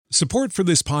Support for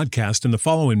this podcast and the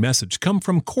following message come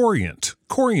from Corient.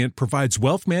 Corient provides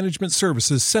wealth management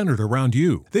services centered around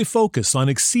you. They focus on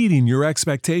exceeding your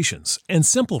expectations and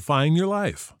simplifying your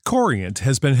life. Corient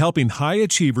has been helping high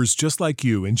achievers just like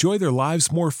you enjoy their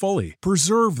lives more fully,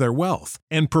 preserve their wealth,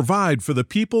 and provide for the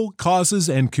people, causes,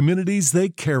 and communities they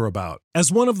care about. As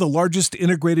one of the largest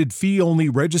integrated fee-only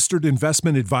registered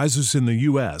investment advisors in the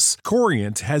U.S.,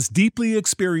 Corient has deeply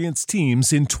experienced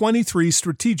teams in 23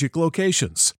 strategic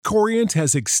locations. Corient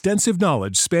has extensive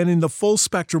knowledge spanning the full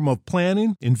spectrum of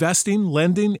planning, investing,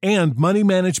 lending, and money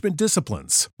management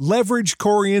disciplines. Leverage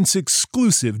Corient's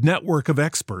exclusive network of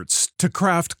experts to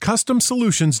craft custom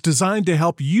solutions designed to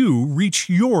help you reach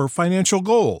your financial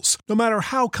goals, no matter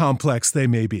how complex they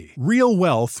may be. Real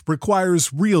wealth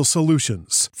requires real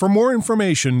solutions. For more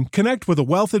information, connect with a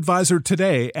wealth advisor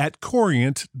today at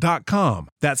Corient.com.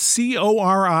 That's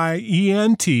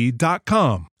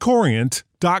Corient.com.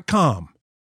 Corient.com.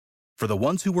 For the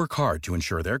ones who work hard to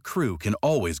ensure their crew can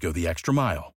always go the extra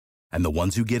mile, and the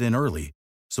ones who get in early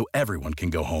so everyone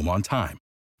can go home on time,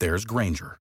 there's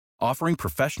Grainger, offering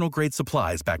professional-grade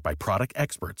supplies backed by product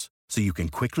experts so you can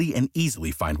quickly and easily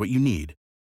find what you need.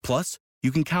 Plus,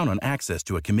 you can count on access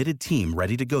to a committed team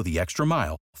ready to go the extra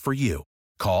mile for you.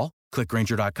 Call, click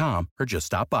Grainger.com, or just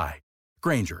stop by.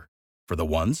 Grainger, for the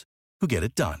ones who get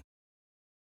it done.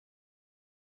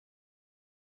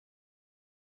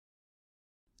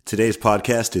 Today's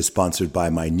podcast is sponsored by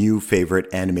my new favorite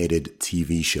animated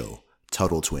TV show,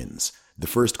 Tuttle Twins, the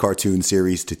first cartoon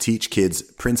series to teach kids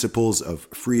principles of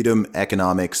freedom,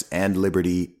 economics, and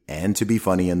liberty, and to be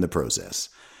funny in the process.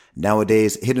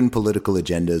 Nowadays, hidden political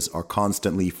agendas are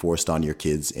constantly forced on your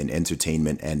kids in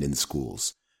entertainment and in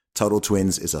schools. Tuttle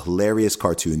Twins is a hilarious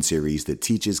cartoon series that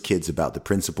teaches kids about the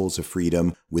principles of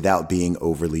freedom without being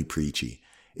overly preachy.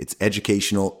 It's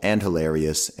educational and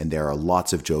hilarious, and there are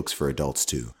lots of jokes for adults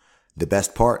too. The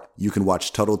best part, you can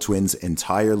watch Tuttle Twins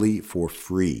entirely for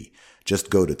free. Just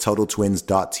go to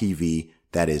TuttleTwins.tv,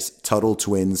 that is Tuttle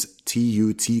Twins,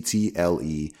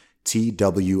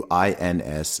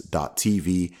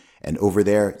 TuttleTwins.tv, and over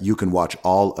there you can watch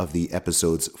all of the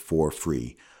episodes for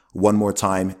free. One more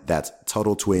time, that's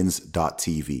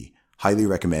TuttleTwins.tv. Highly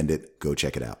recommend it. Go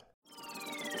check it out.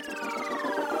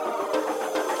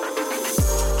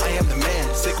 I am the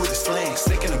man, sick with the slang,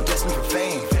 sick and I'm destined for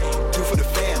fame. Do for the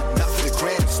fam, not for the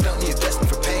gram, stunting you're destined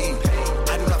for pain.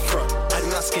 I do not front, I do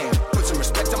not scam, put some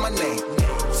respect on my name.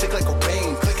 Sick like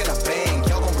Cobain, click and I bang,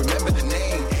 y'all gon' remember the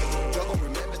name. Y'all gon'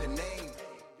 remember the name.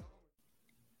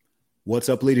 What's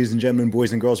up, ladies and gentlemen,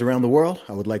 boys and girls around the world?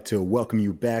 I would like to welcome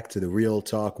you back to the Real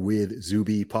Talk with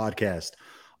Zuby podcast.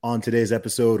 On today's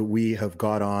episode, we have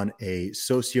got on a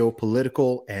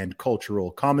socio-political and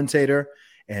cultural commentator,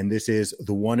 and this is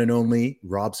the one and only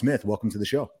Rob Smith. Welcome to the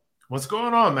show. What's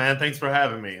going on, man? Thanks for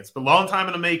having me. It's been a long time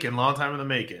in the making,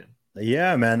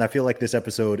 Yeah, man. I feel like this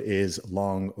episode is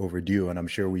long overdue, and I'm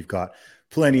sure we've got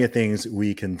plenty of things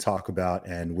we can talk about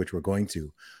and which we're going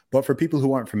to. But for people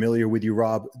who aren't familiar with you,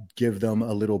 Rob, give them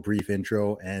a little brief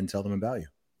intro and tell them about you.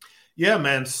 Yeah,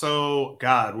 man. So,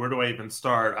 God, where do I even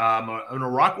start? I'm an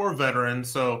Iraq War veteran.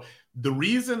 So the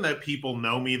reason that people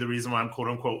know me, the reason why I'm quote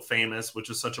unquote famous, which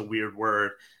is such a weird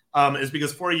word, is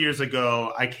because 4 years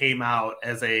ago, I came out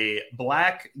as a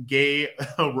Black gay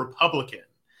Republican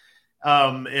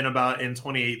in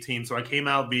 2018. So I came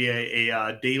out via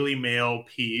a Daily Mail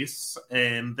piece,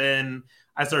 and then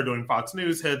I started doing Fox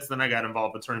News hits. Then I got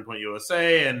involved with Turning Point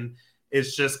USA, and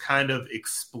it's just kind of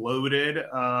exploded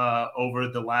over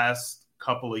the last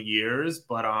couple of years.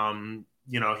 But,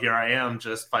 here I am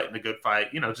just fighting a good fight.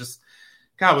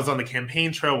 I was on the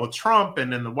campaign trail with Trump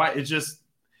and in the White.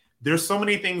 There's so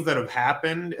many things that have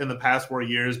happened in the past 4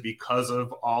 years because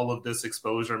of all of this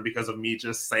exposure and because of me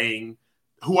just saying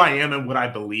who I am and what I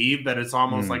believe, that it's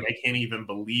almost like I can't even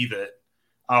believe it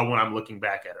when I'm looking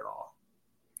back at it all.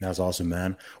 That's awesome,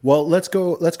 man. Well, let's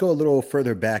go a little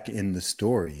further back in the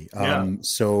story.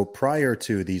 So prior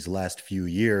to these last few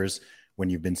years, when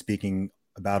you've been speaking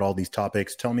about all these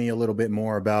topics, tell me a little bit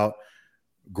more about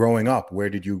growing up.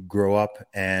 Where did you grow up,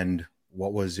 and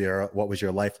what was your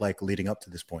life like leading up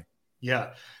to this point?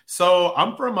 Yeah. So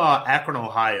I'm from Akron,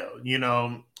 Ohio,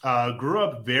 grew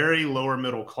up very lower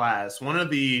middle class. One of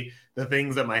the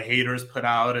things that my haters put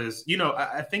out is,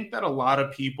 I think that a lot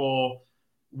of people,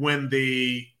 when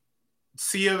they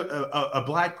see a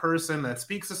Black person that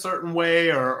speaks a certain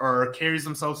way or carries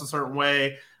themselves a certain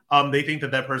way, they think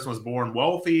that person was born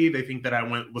wealthy. They think that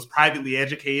was privately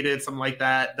educated, something like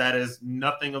that. That is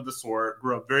nothing of the sort.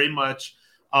 Grew up very much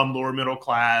lower middle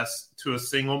class to a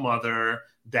single mother.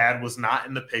 Dad was not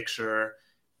in the picture.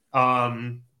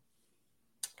 And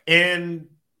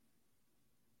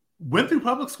went through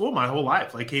public school my whole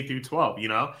life, like K through 12, you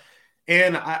know?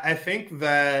 And I think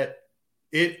that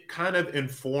it kind of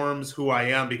informs who I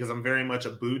am because I'm very much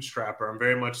a bootstrapper. I'm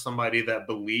very much somebody that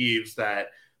believes that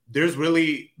there's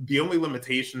really the only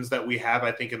limitations that we have,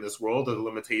 I think, in this world are the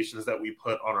limitations that we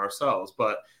put on ourselves.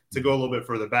 But to go a little bit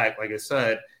further back, like I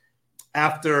said,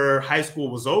 after high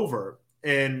school was over,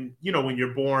 and, you know, when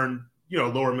you're born, you know,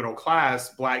 lower middle class,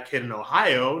 Black kid in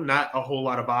Ohio, not a whole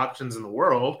lot of options in the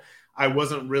world. I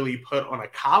wasn't really put on a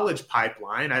college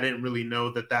pipeline. I didn't really know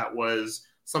that that was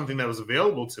something that was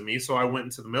available to me. So I went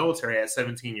into the military at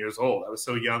 17 years old. I was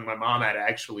so young, my mom had to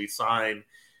actually sign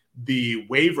the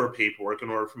waiver paperwork in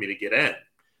order for me to get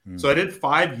in. So I did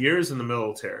 5 years in the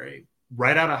military,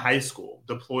 right out of high school,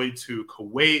 deployed to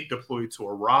Kuwait, deployed to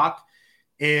Iraq.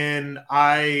 And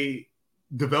I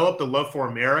developed a love for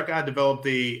America. I developed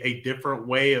a different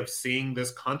way of seeing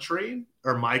this country,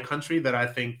 or my country, that I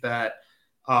think that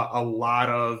a lot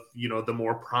of, you know, the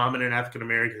more prominent African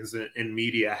Americans in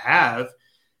media have.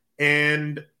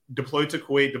 And deployed to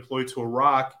Kuwait, deployed to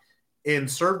Iraq,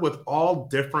 and served with all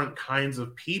different kinds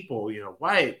of people, you know,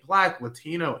 white, Black,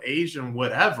 Latino, Asian,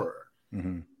 whatever.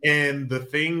 And the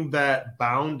thing that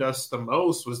bound us the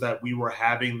most was that we were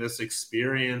having this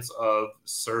experience of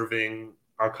serving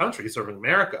our country, serving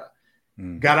America.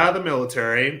 Got out of the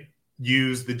military,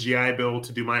 used the GI Bill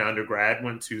to do my undergrad,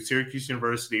 went to Syracuse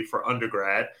University for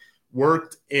undergrad,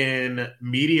 worked in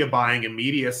media buying and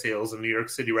media sales in New York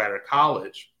City right out of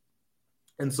college.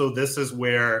 And so this is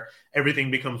where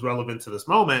everything becomes relevant to this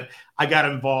moment. I got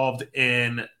involved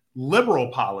in liberal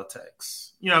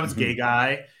politics. You know, I was a gay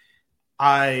guy.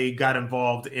 I got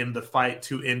involved in the fight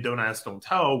to end Don't Ask, Don't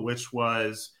Tell, which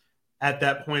was at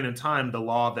that point in time the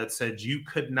law that said you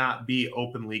could not be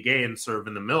openly gay and serve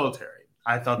in the military.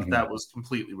 I thought that was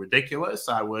completely ridiculous.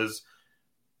 I was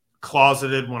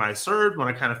closeted when I served, when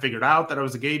I kind of figured out that I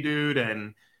was a gay dude,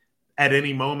 and at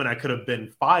any moment I could have been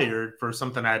fired for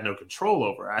something I had no control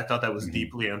over. I thought that was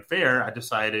deeply unfair. I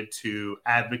decided to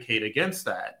advocate against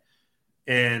that,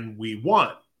 and we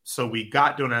won. So we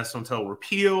got Don't Ask, Don't Tell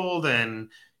repealed, and,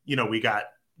 you know, we got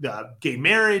gay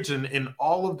marriage, and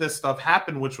all of this stuff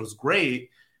happened, which was great.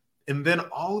 And then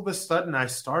all of a sudden I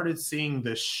started seeing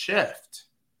this shift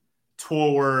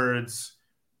towards,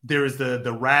 there was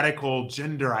the radical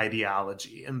gender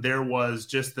ideology, and there was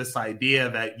just this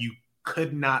idea that you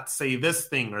could not say this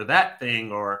thing or that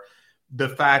thing, or the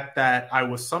fact that I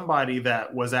was somebody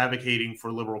that was advocating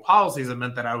for liberal policies. It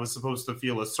meant that I was supposed to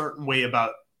feel a certain way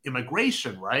about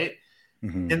immigration, right?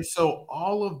 And so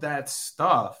all of that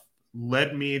stuff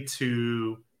led me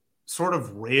to sort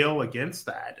of rail against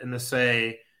that and to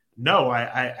say, no,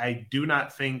 I do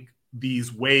not think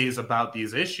these ways about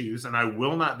these issues, and I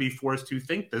will not be forced to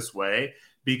think this way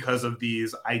because of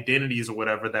these identities or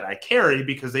whatever that I carry,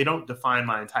 because they don't define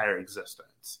my entire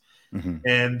existence.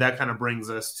 And that kind of brings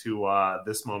us to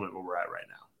this moment where we're at right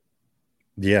now.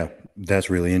 Yeah,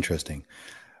 that's really interesting.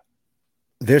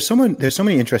 There's so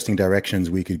many interesting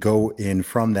directions we could go in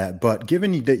from that, but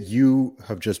given that you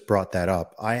have just brought that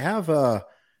up,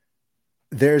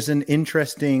 there's an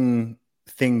interesting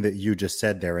thing that you just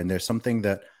said there, and there's something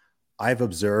that I've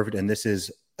observed, and this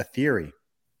is a theory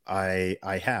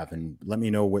I have, and let me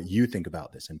know what you think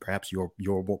about this, and perhaps you're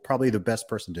probably the best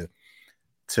person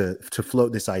to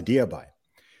float this idea by.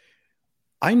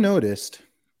 I noticed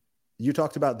you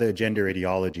talked about the gender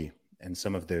ideology and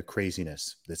some of the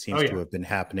craziness that seems to have been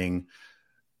happening,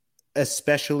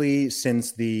 especially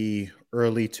since the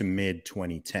early to mid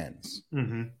 2010s.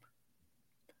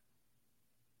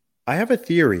 I have a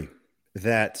theory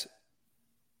that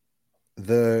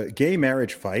the gay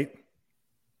marriage fight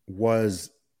was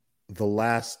the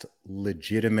last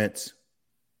legitimate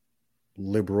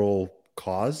liberal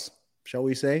cause, shall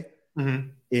we say,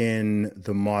 in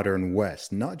the modern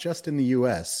West, not just in the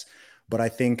US, but I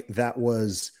think that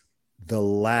was the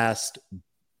last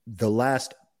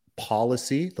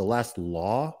policy, the last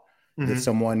law that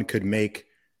someone could make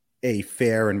a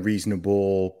fair and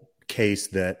reasonable case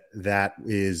that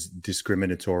is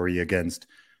discriminatory against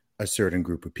a certain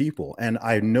group of people. And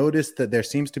I noticed that there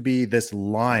seems to be this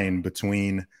line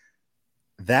between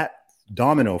that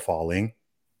domino falling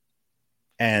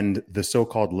and the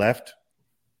so-called left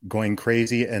going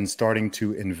crazy and starting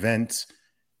to invent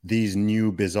these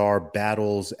new bizarre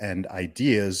battles and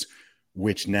ideas,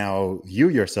 which now you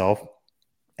yourself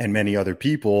and many other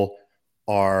people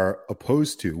are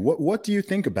opposed to. What do you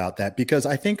think about that? Because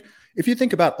I think if you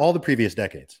think about all the previous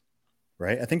decades,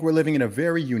 right, I think we're living in a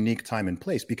very unique time and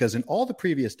place, because in all the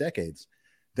previous decades,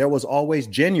 there was always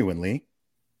genuinely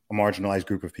a marginalized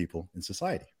group of people in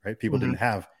society, right? People didn't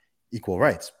have equal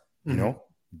rights. You know,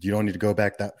 you don't need to go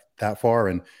back that far.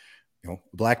 And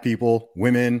Black people,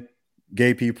 women,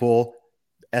 gay people,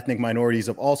 ethnic minorities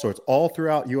of all sorts, all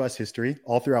throughout U.S. history,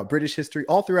 all throughout British history,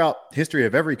 all throughout history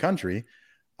of every country.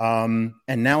 And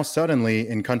now suddenly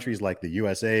in countries like the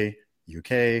USA,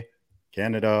 UK,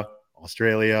 Canada,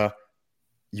 Australia,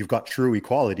 you've got true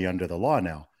equality under the law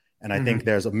now. And I think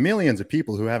there's millions of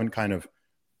people who haven't kind of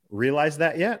realized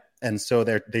that yet. And so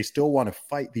they still want to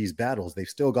fight these battles. They've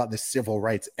still got this civil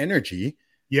rights energy.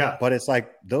 Yeah. But it's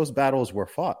like those battles were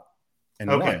fought and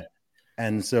won.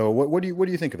 And so what do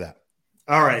you think of that?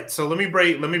 All right. So let me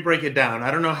break it down. I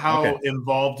don't know how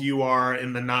involved you are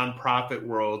in the nonprofit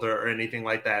world or anything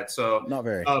like that. So not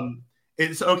very.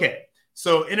 It's okay.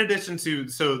 So in addition to,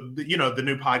 the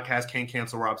new podcast, Can't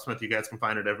Cancel Rob Smith, you guys can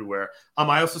find it everywhere.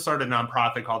 I also started a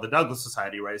nonprofit called the Douglas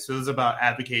Society, right? So it was about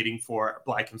advocating for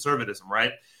Black conservatism,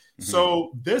 right? Mm-hmm.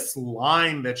 So this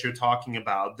line that you're talking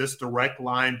about, this direct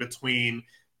line between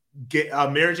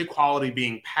marriage equality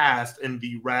being passed and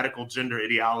the radical gender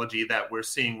ideology that we're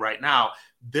seeing right now,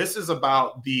 this is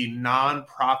about the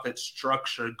nonprofit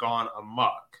structure gone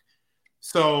amok.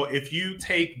 So if you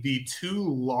take the two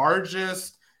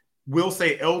largest, we'll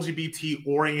say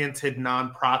LGBT-oriented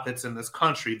nonprofits in this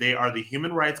country, they are the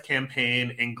Human Rights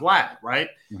Campaign and GLAAD, right?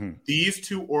 Mm-hmm. These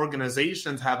two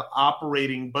organizations have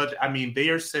operating budget. I mean, they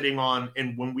are sitting on,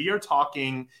 and when we are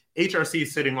talking, HRC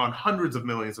is sitting on hundreds of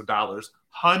millions of dollars.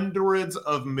 Mm-hmm.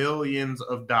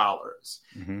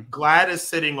 GLAAD is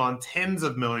sitting on tens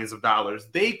of millions of dollars.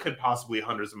 They could possibly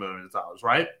hundreds of millions of dollars,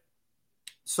 right?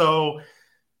 So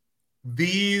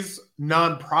these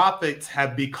nonprofits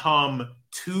have become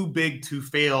too big to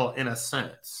fail in a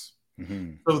sense.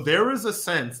 Mm-hmm. So there is a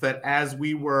sense that as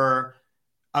we were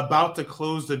about to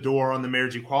close the door on the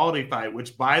marriage equality fight,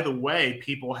 which, by the way,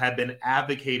 people have been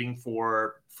advocating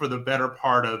for the better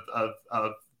part of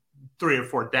 3 or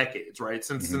 4 decades, right?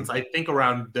 Since I think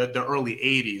around the early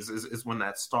 80s is when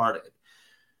that started.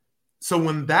 So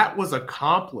when that was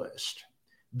accomplished,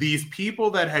 these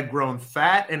people that had grown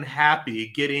fat and happy,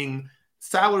 getting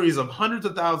salaries of hundreds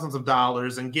of thousands of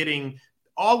dollars and getting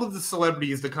all of the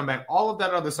celebrities to come back, all of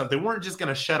that other stuff, they weren't just going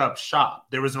to shut up shop.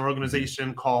 There was an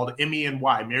organization called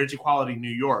MENY, Marriage Equality New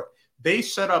York. They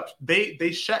shut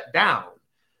down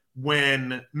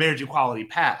when marriage equality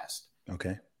passed.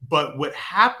 Okay. But what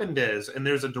happened is, and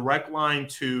there's a direct line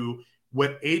to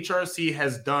what HRC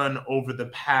has done over the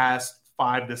past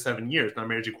 5 to 7 years. Now,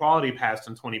 marriage equality passed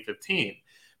in 2015.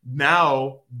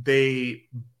 Now they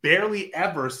barely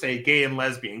ever say gay and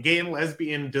lesbian. Gay and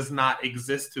lesbian does not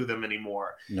exist to them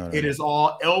anymore. No. It is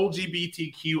all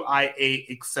LGBTQIA,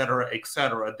 et cetera, et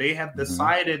cetera. They have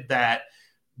decided that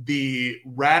the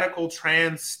radical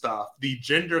trans stuff, the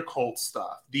gender cult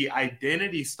stuff, the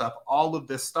identity stuff, all of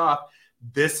this stuff,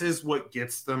 this is what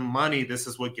gets them money. This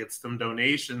is what gets them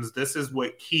donations. This is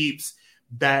what keeps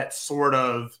that sort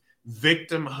of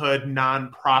victimhood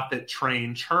nonprofit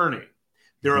train churning.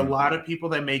 There are a lot of people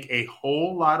that make a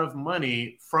whole lot of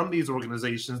money from these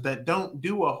organizations that don't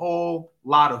do a whole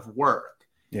lot of work.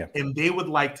 Yeah. And they would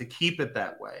like to keep it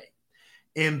that way.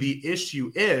 And the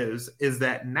issue is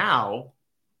that now,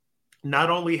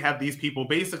 not only have these people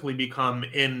basically become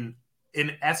in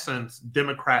essence,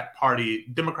 Democrat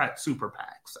super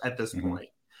PACs at this point,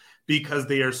 because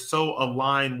they are so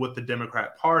aligned with the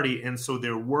Democrat Party. And so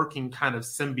they're working kind of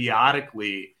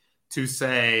symbiotically to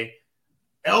say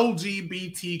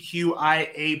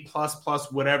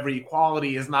LGBTQIA++ whatever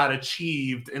equality is not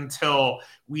achieved until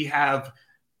we have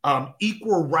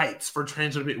equal rights for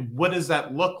transgender. What does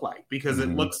that look like? Because it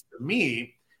looks to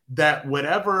me that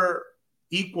whatever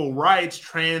equal rights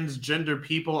transgender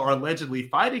people are allegedly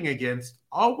fighting against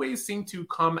always seem to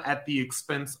come at the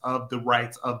expense of the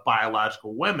rights of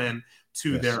biological women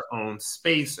to their own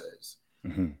spaces.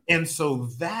 And so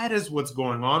that is what's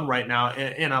going on right now.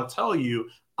 And I'll tell you,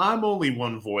 I'm only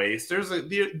one voice. There's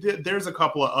a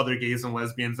couple of other gays and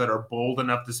lesbians that are bold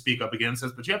enough to speak up against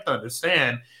this, but you have to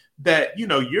understand that,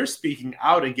 you're speaking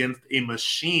out against a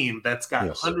machine that's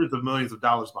got hundreds of millions of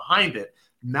dollars behind it,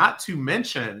 not to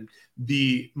mention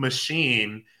the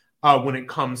machine when it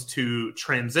comes to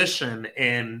transition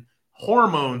and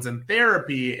hormones and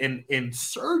therapy and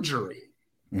surgery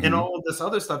and all of this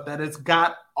other stuff that it's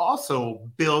got also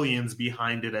billions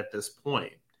behind it at this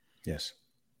point. Yes.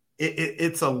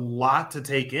 It's a lot to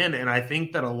take in. And I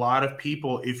think that a lot of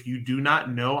people, if you do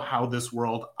not know how this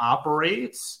world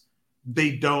operates,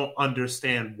 they don't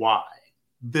understand why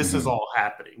this is all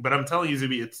happening. But I'm telling you,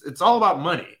 Zuby, it's all about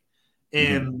money.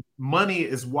 And money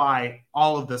is why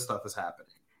all of this stuff is happening.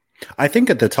 I think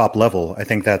at the top level, I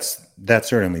think that's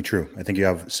certainly true. I think you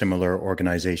have similar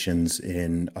organizations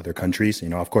in other countries.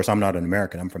 Of course, I'm not an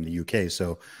American. I'm from the UK,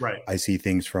 so Right. I see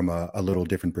things from a little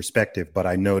different perspective. But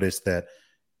I noticed that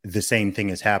the same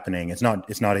thing is happening. It's not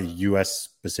a US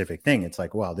specific thing. It's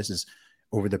like, wow, this is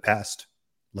over the past,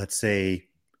 let's say,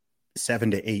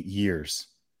 7 to 8 years,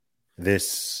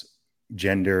 this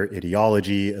gender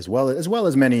ideology, as well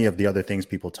as many of the other things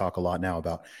people talk a lot now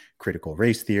about, critical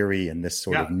race theory and this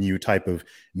sort of new type of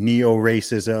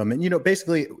neo-racism, and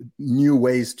basically new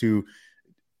ways to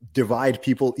divide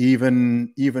people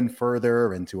even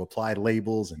further, and to apply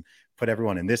labels and put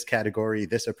everyone in this category,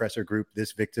 this oppressor group,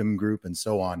 this victim group, and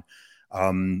so on.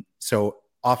 So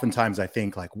oftentimes I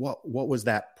think, like, what was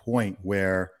that point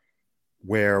where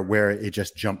it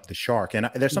just jumped the shark? And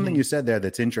there's something you said there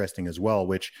that's interesting as well,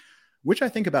 which I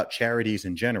think about charities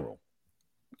in general.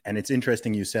 And it's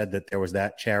interesting you said that there was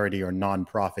that charity or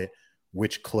nonprofit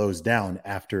which closed down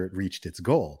after it reached its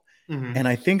goal. Mm-hmm. And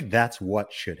I think that's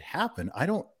what should happen. I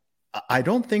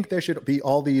don't think there should be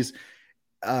all these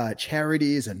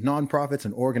charities and nonprofits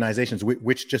and organizations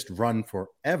which just run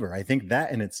forever. I think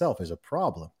that in itself is a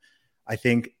problem. I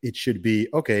think it should be,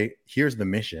 okay, here's the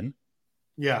mission.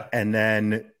 Yeah. And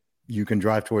then you can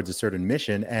drive towards a certain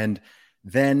mission, and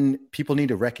then people need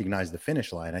to recognize the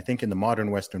finish line. I think in the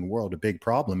modern Western world, a big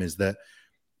problem is that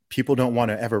people don't want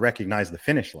to ever recognize the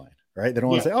finish line, right? They don't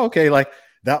want to say, oh, okay, like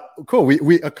that, cool,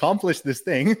 we accomplished this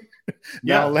thing.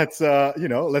 Now let's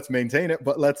maintain it,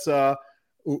 but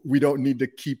we don't need to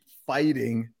keep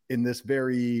fighting in this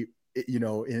very,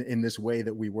 in this way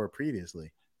that we were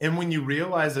previously. And when you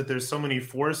realize that there's so many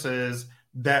forces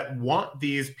that want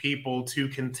these people to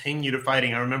continue to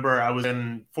fighting. I remember I was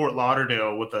in Fort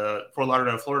Lauderdale,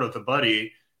 Florida with a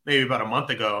buddy, maybe about a month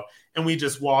ago. And we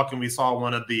just walked and we saw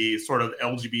one of the sort of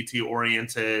LGBT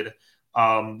oriented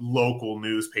local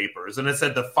newspapers. And it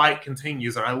said the fight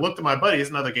continues. And I looked at my buddy, he's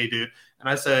another gay dude. And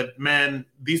I said, man,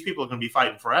 these people are going to be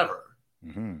fighting forever.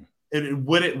 Mm-hmm. And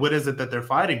what is it that they're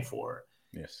fighting for?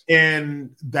 Yes.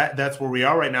 And that's where we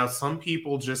are right now. Some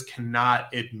people just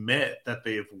cannot admit that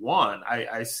they've won.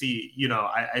 I see,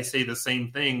 I say the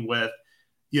same thing with,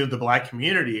 the Black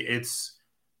community. It's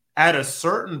at a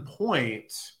certain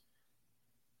point,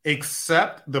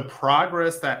 accept the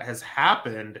progress that has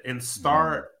happened and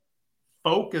start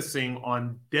focusing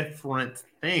on different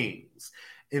things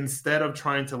instead of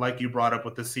trying to, like you brought up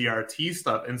with the CRT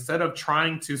stuff, instead of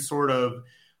trying to sort of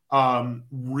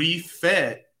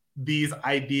refit these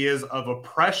ideas of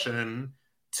oppression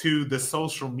to the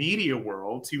social media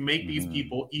world to make these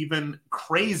people even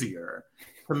crazier,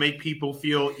 to make people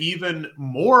feel even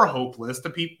more hopeless,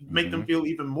 to make them feel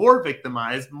even more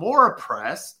victimized, more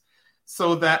oppressed,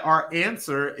 so that our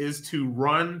answer is to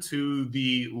run to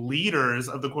the leaders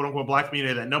of the quote unquote Black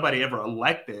community that nobody ever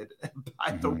elected,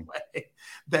 by the way,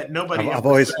 that nobody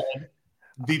ever said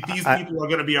these people are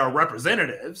going to be our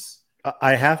representatives.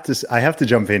 I have to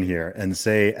jump in here and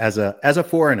say, as a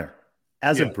foreigner,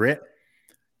 as a Brit,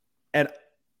 and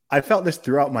I felt this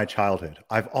throughout my childhood.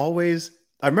 I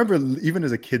remember even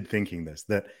as a kid thinking this,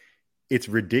 that it's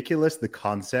ridiculous, the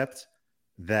concept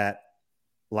that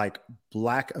like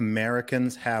Black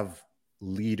Americans have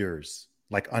leaders,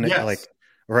 like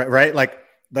right, like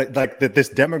that this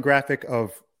demographic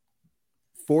of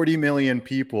 40 million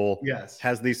people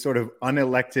has these sort of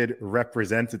unelected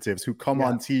representatives who come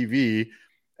on TV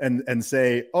and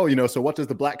say, oh, so what does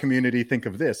the Black community think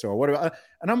of this? Or what about,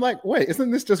 and I'm like, wait,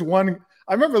 isn't this just one?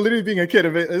 I remember literally being a kid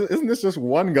of it. Isn't this just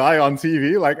one guy on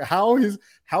TV? Like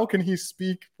how can he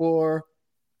speak for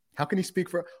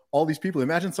all these people?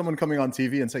 Imagine someone coming on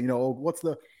TV and saying, what's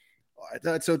the,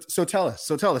 so tell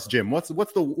us, Jim, what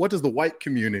does the white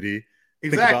community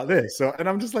think about this? So, and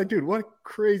I'm just like, dude, what a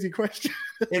crazy question.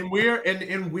 And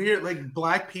we're like,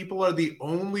 Black people are the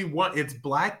only one. It's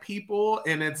Black people,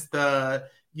 and it's the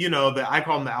I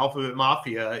call them the alphabet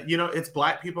mafia. It's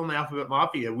Black people in the alphabet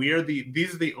mafia.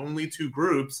 These are the only two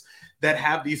groups that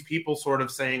have these people sort of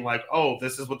saying like, oh,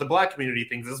 this is what the Black community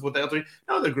thinks. This is what the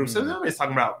other groups. So nobody's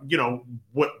talking about,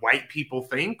 what white people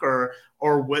think or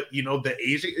what, the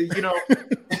Asian,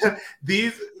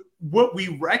 what we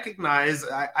recognize,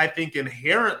 I think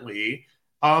inherently,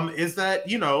 is that,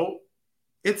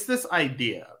 it's this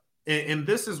idea, and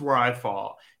this is where I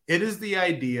fall. It is the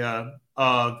idea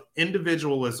of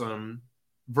individualism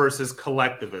versus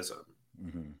collectivism.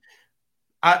 Mm-hmm.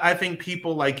 I think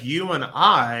people like you and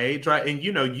I try, and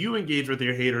you engage with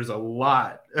your haters a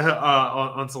lot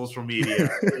on social media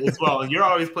as well, and you're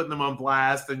always putting them on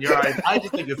blast, and I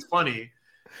just think it's funny.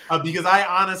 Because I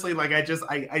honestly, like,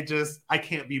 I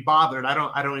can't be bothered. I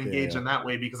don't engage in that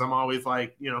way because I'm always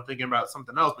like, thinking about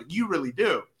something else, but you really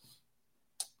do.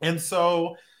 And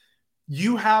so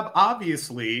you have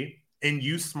obviously, and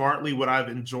you smartly, what I've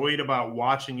enjoyed about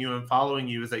watching you and following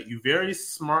you is that you very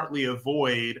smartly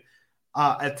avoid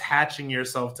attaching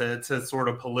yourself to sort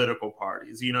of political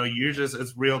parties. You know, you're just,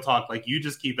 it's real talk. Like, you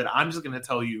just keep it. I'm just going to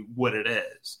tell you what it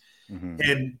is. Mm-hmm.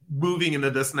 And moving into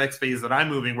this next phase that I'm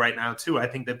moving right now too, I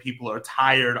think that people are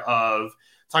tired of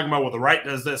talking about, well, the right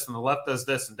does this and the left does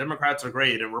this and Democrats are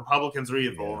great and Republicans are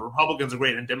evil and Republicans are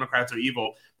great and Democrats are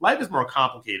evil. Life is more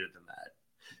complicated than that.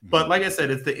 Mm-hmm. But like I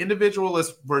said, it's the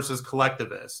individualist versus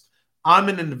collectivist. I'm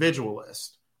an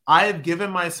individualist. I have given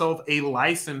myself a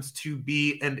license to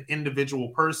be an individual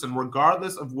person,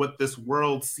 regardless of what this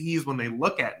world sees when they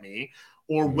look at me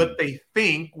or what they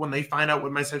think when they find out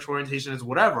what my sexual orientation is,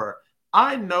 whatever.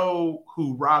 I know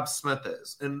who Rob Smith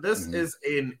is. And this is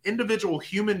an individual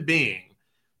human being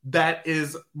that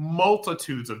is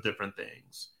multitudes of different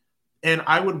things. And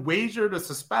I would wager to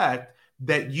suspect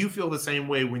that you feel the same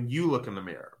way when you look in the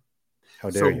mirror. How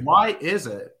dare you? Why is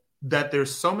it that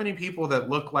there's so many people that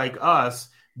look like us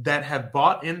that have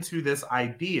bought into this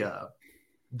idea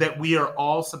that we are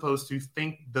all supposed to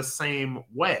think the same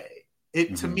way?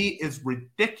 It to me is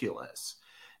ridiculous.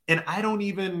 And I don't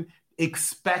even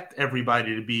expect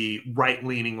everybody to be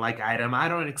right-leaning like I am. I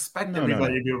don't expect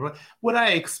everybody to do what I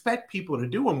expect people to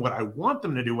do, and what I want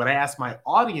them to do, what I ask my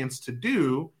audience to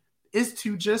do, is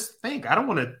to just think. I don't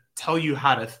want to tell you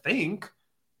how to think.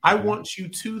 I want you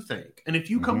to think. And if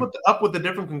you come up with a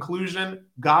different conclusion,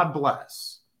 God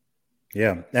bless.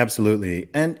 Yeah, absolutely.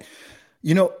 And,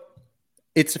 you know,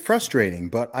 it's frustrating,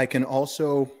 but I can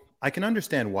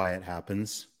understand why it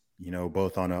happens, you know,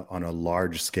 both on a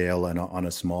large scale and on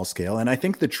a small scale. And I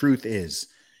think the truth is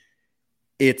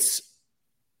it's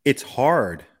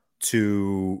hard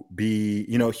to be,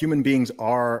 you know, human beings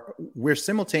we're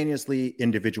simultaneously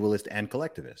individualist and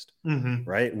collectivist,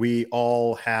 right? We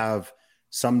all have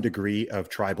some degree of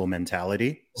tribal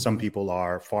mentality. Some people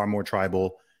are far more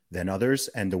tribal than others.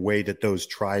 And the way that those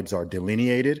tribes are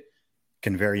delineated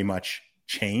can very much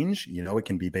change. You know, it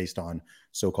can be based on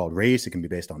so-called race. It can be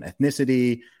based on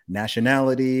ethnicity,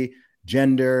 nationality,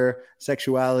 gender,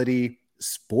 sexuality,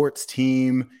 sports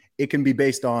team. It can be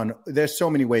based on, there's so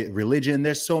many ways, religion.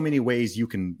 There's so many ways you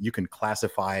can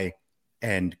classify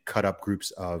and cut up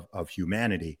groups of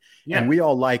humanity. Yeah. And we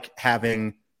all like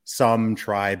having some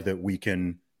tribe that we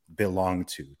can belong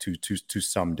to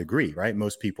some degree, right?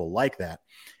 Most people like that.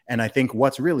 And I think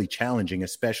what's really challenging,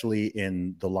 especially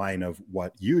in the line of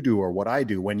what you do or what I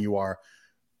do when you are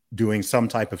doing some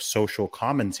type of social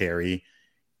commentary,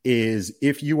 is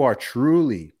if you are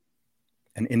truly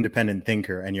an independent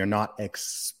thinker and you're not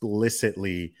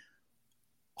explicitly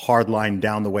hardline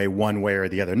down the way one way or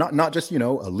the other, not just, you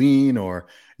know, a lean or,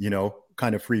 you know,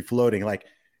 kind of free floating, like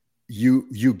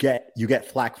you get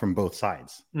flack from both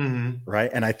sides, right?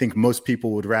 And I think most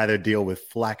people would rather deal with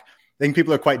flack. I think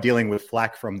people are quite dealing with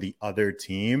flack from the other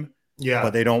team,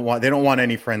 but they don't want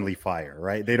any friendly fire,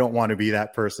 right? They don't want to be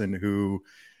that person who,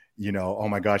 you know, oh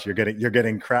my gosh, you're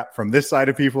getting crap from this side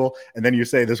of people, and then you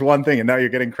say this one thing, and now you're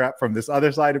getting crap from this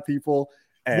other side of people,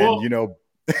 and well, you know.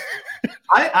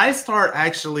 I start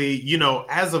actually, you know,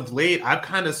 as of late, I've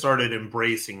kind of started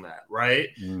embracing that, right?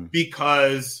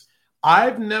 Because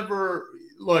I've never,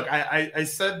 look, I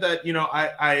said that, you know,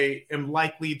 I am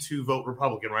likely to vote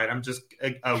Republican, right? I'm just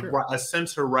a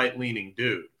center right-leaning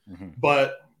dude.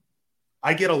 But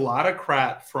I get a lot of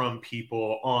crap from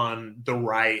people on the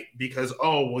right because,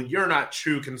 oh, well, you're not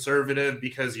true conservative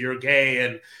because you're gay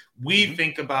and we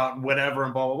think about whatever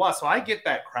and blah, blah, blah. So I get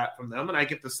that crap from them and I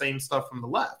get the same stuff from the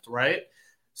left, right?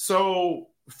 So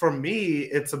for me,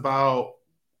 it's about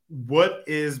what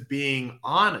is being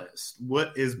honest,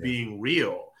 what is being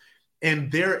real.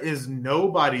 And there is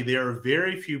nobody, there are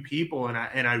very few people, and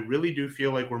I really do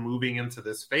feel like we're moving into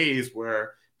this phase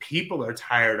where people are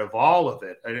tired of all of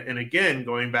it. And again,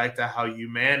 going back to how you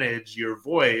manage your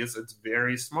voice, it's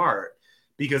very smart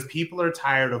because people are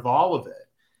tired of all of it.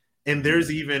 And there's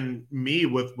even me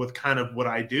with kind of what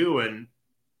I do. And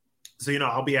so, you know,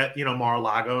 I'll be at, you know,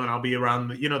 Mar-a-Lago and I'll be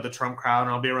around, you know, the Trump crowd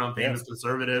and I'll be around famous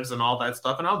conservatives and all that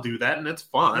stuff. And I'll do that. And it's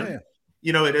fun.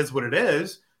 You know, it is what it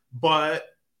is. But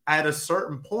at a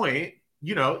certain point,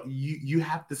 you know, you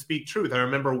have to speak truth. I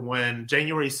remember when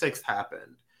January 6th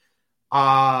happened.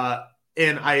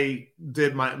 And I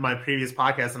did my previous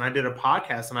podcast, and I did a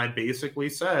podcast, and I basically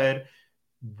said,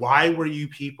 why were you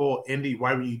people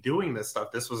why were you doing this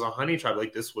stuff? This was a honey trap.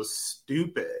 Like, this was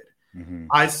stupid.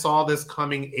 I saw this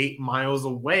coming 8 miles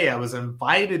away. I was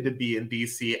invited to be in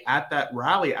DC at that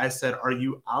rally. I said, are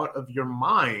you out of your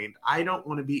mind? I don't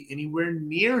want to be anywhere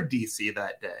near DC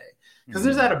that day because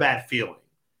there's that a bad feeling.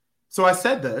 So I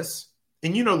said this.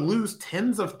 and, lose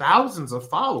tens of thousands of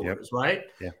followers, right?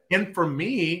 Yeah. And for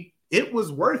me, it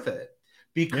was worth it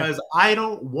because I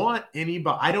don't want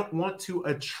to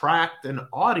attract an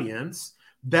audience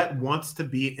that wants to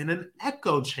be in an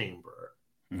echo chamber.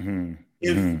 Mm-hmm.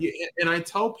 And I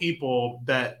tell people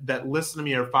that listen to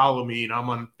me or follow me, I'm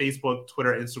on Facebook,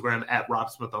 Twitter, Instagram at Rob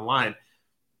Smith Online.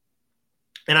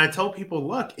 And I tell people,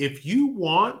 look, if you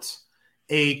want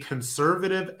a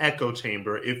conservative echo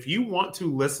chamber, if you want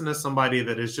to listen to somebody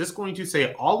that is just going to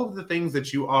say all of the things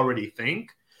that you already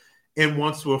think and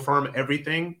wants to affirm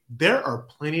everything, there are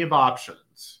plenty of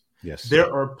options. Yes.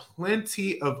 There are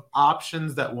plenty of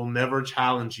options that will never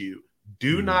challenge you.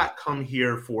 Do not come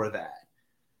here for that.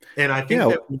 And I think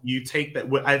that when you take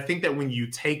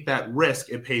that risk,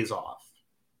 it pays off.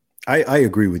 I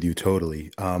agree with you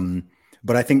totally.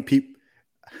 But I think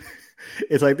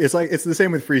it's the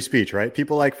same with free speech, right?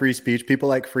 People like free speech. People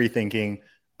like free thinking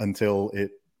until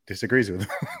it disagrees with them.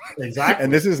 Exactly.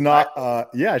 And this is not,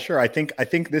 sure. I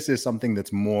think this is something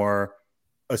that's more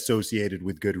associated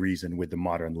with good reason with the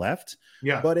modern left.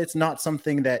 Yeah. But it's not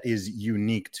something that is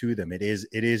unique to them. It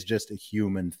is just a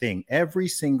human thing. Every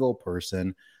single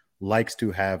person likes to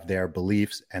have their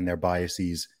beliefs and their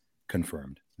biases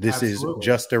confirmed. This is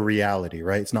just a reality,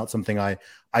 right? It's not something I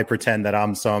pretend that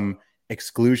I'm some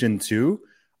exclusion to.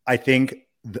 I think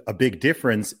a big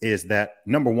difference is that,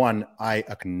 number one, I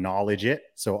acknowledge it.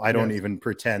 So I don't even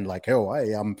pretend like,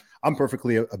 I'm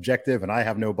perfectly objective and I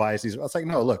have no biases. It's like,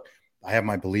 no, look, I have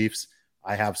my beliefs.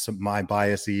 I have my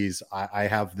biases. I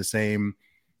have the same,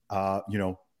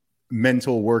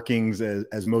 mental workings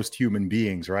as most human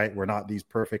beings, right? We're not these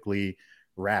perfectly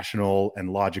rational and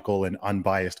logical and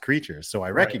unbiased creatures. So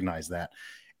I recognize that.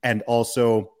 And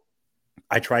also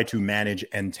I try to manage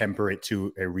and temper it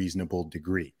to a reasonable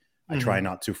degree. I try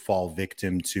not to fall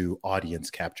victim to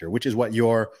audience capture, which is what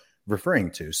you're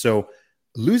referring to. So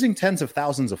losing tens of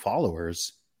thousands of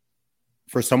followers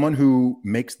for someone who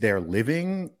makes their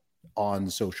living on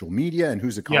social media and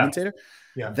who's a commentator,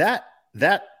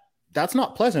 that's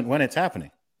not pleasant when it's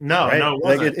happening. No, right? No,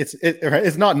 it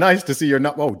it's not nice to see your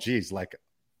like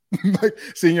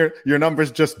seeing your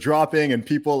numbers just dropping and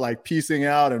people like piecing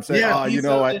out and saying,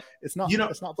 it's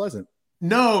not pleasant.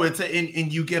 No,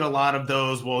 and you get a lot of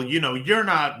those. Well, you're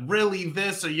not really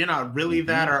this, or you're not really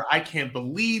that, or I can't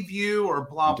believe you, or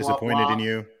blah blah. Disappointed in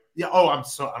you. Yeah. Oh, I'm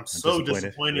so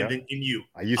disappointed in you.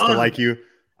 I used to like you.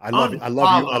 I love you. I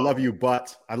love you,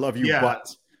 but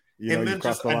but and then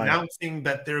just announcing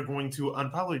that they're going to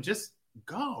unfollow, just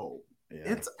go. Yeah.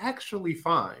 It's actually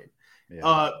fine.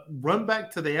 Yeah. Run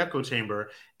back to the echo chamber,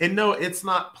 and no, it's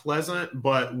not pleasant.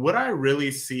 But what I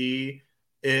really see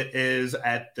is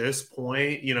at this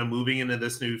point, moving into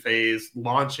this new phase,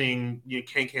 launching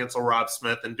Can't Cancel Rob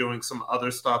Smith and doing some other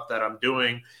stuff that I'm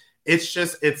doing.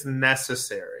 It's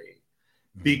necessary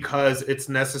because it's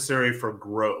necessary for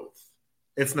growth.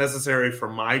 It's necessary for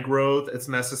my growth. It's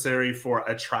necessary for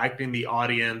attracting the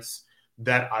audience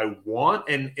that I want.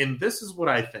 And this is what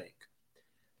I think.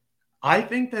 I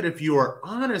think that if you are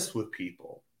honest with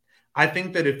people, I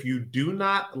think that if you do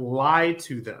not lie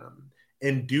to them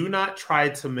and do not try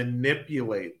to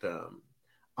manipulate them,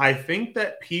 I think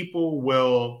that people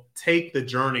will take the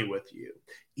journey with you,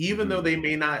 even though they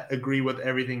may not agree with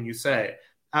everything you say.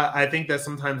 I think that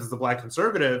sometimes as a Black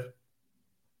conservative,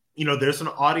 there's an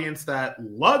audience that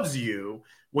loves you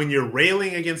when you're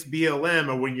railing against BLM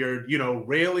or when you're,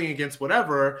 railing against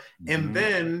whatever. And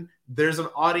then there's an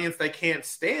audience that can't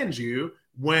stand you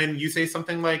when you say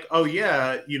something like, oh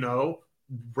yeah,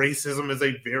 racism is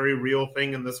a very real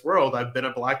thing in this world. I've been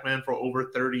a Black man for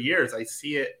over 30 years. I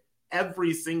see it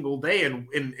every single day, and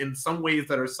in some ways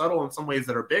that are subtle, in some ways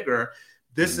that are bigger.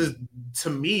 This is, to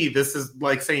me, this is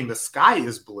like saying the sky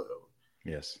is blue.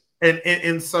 Yes.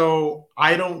 And so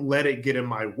I don't let it get in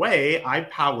my way. I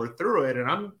power through it, and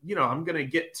I'm going to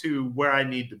get to where I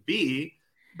need to be,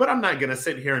 but I'm not going to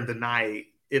sit here and deny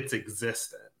its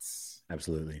existence.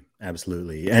 Absolutely.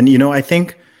 Absolutely. And, I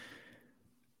think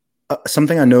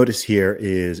something I notice here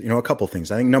is, a couple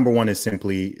things. I think number one is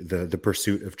simply the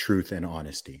pursuit of truth and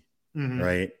honesty,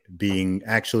 right? Being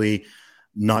actually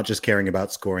not just caring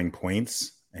about scoring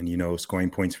points and, scoring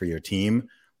points for your team,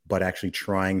 but actually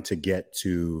trying to get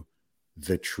to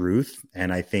the truth.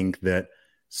 And I think that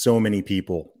so many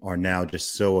people are now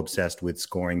just so obsessed with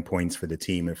scoring points for the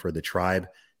team and for the tribe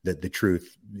that the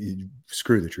truth,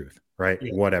 screw the truth, right?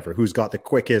 Yeah. Whatever. Who's got the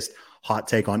quickest hot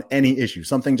take on any issue?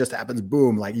 Something just happens,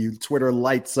 boom, like Twitter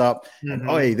lights up. And,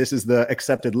 oh, hey, this is the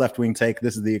accepted left-wing take.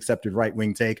 This is the accepted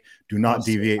right-wing take. Do not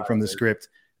deviate from the script.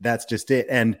 That's just it.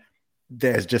 And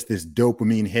there's just this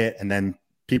dopamine hit, and then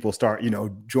people start,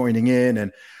 joining in.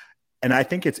 And And I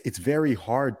think it's very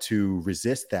hard to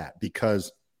resist that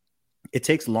because it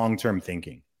takes long-term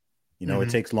thinking. It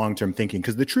takes long-term thinking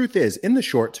because the truth is, in the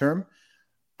short term,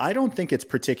 I don't think it's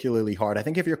particularly hard. I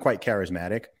think if you're quite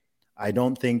charismatic, I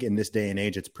don't think in this day and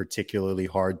age it's particularly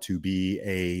hard to be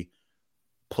a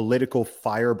political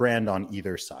firebrand on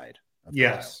either side.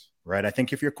 Yes. Right. I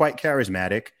think if you're quite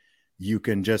charismatic, you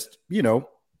can just,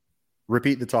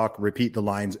 repeat the talk, repeat the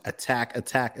lines, attack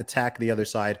the other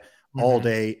side all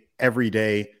day, every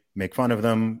day, make fun of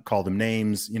them, call them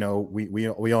names. We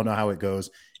all know how it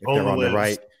goes.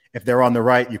 If they're on the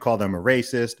right, you call them a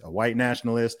racist, a white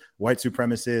nationalist, white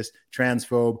supremacist,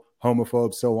 transphobe,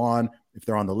 homophobe, so on. If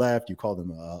they're on the left, you call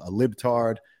them a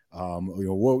libtard,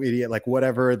 woke idiot, like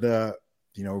whatever the,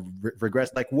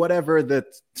 regress, like whatever the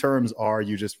terms are,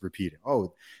 you just repeat it.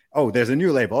 Oh, there's a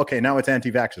new label. Okay, now it's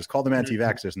anti-vaxxers. Call them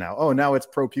anti-vaxxers now. Oh, now it's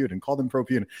pro-Putin. Call them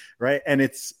pro-Putin, right? And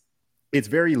it's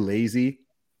very lazy.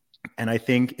 And I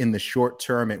think in the short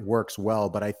term, it works well.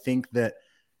 But I think that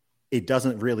it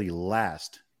doesn't really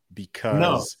last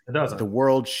because the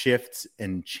world shifts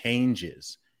and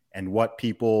changes and what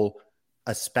people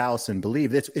espouse and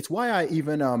believe. It's why I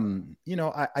even,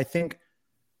 I think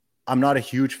I'm not a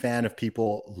huge fan of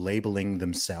people labeling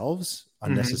themselves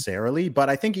unnecessarily, but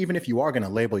I think even if you are going to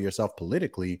label yourself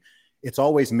politically, it's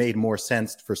always made more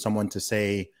sense for someone to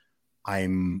say,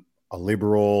 I'm a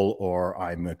liberal or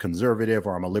I'm a conservative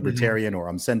or I'm a libertarian or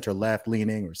I'm center left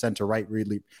leaning or center right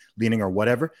leaning or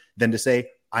whatever, than to say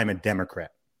I'm a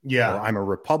Democrat or I'm a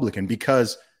Republican,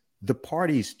 because the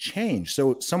parties change.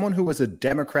 So someone who was a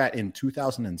Democrat in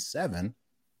 2007,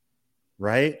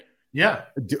 right? Yeah.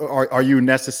 Are you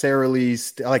necessarily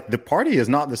like the party is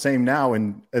not the same now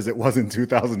as it was in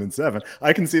 2007?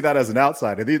 I can see that as an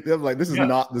outsider. They're like, this is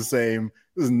not the same.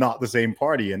 This is not the same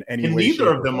party in any way.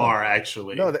 Neither of them are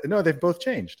actually. No, they've both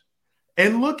changed.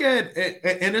 And look at it,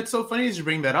 and it's so funny as you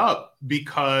bring that up,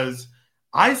 because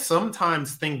I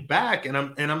sometimes think back, and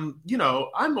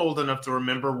I'm old enough to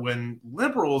remember when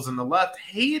liberals and the left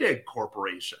hated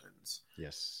corporations.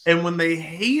 Yes. And when they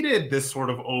hated this sort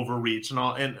of overreach and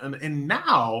all, and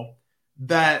now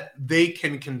that they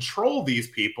can control these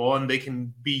people and they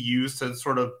can be used to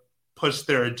sort of push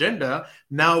their agenda,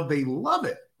 now they love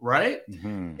it, right?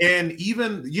 Mm-hmm. And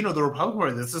even, the Republican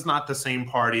Party, this is not the same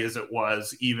party as it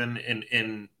was even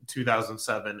in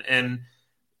 2007. And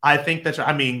I think that,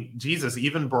 Jesus,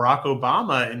 even Barack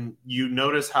Obama, and you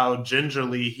notice how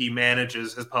gingerly he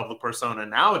manages his public persona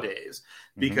nowadays,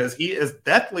 because he is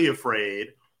deathly afraid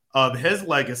of his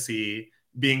legacy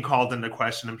being called into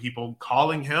question and people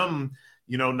calling him,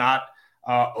 not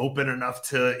open enough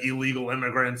to illegal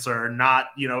immigrants or not,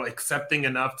 accepting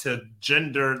enough to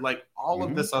gender, like all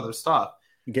of this other stuff.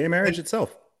 Gay marriage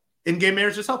itself. In gay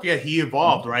marriage itself, yeah, he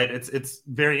evolved, right? It's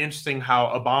very interesting how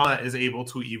Obama is able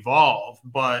to evolve,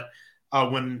 but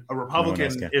when a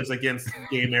Republican is against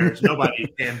gay marriage, nobody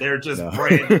can. They're just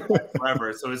praying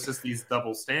forever. So it's just these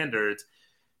double standards.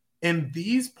 And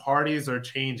these parties are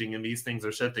changing and these things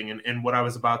are shifting. And what I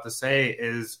was about to say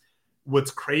is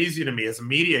what's crazy to me as a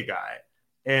media guy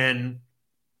and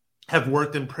have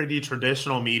worked in pretty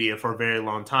traditional media for a very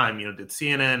long time, did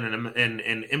CNN and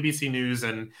NBC News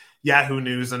and Yahoo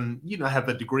News and, have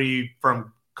a degree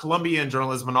from Columbia in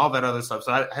journalism and all that other stuff.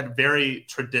 So I had a very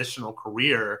traditional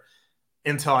career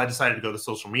until I decided to go the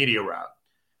social media route.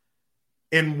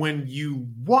 And when you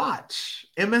watch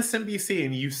MSNBC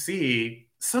and you see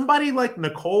somebody like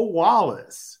Nicole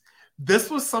Wallace, this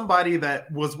was somebody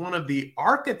that was one of the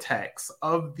architects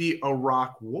of the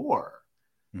Iraq War.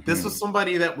 Mm-hmm. This was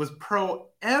somebody that was pro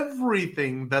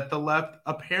everything that the left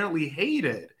apparently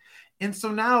hated. And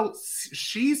so now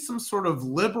she's some sort of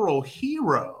liberal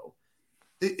hero.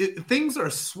 Things are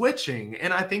switching.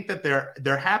 And I think that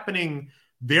they're happening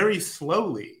very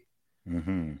slowly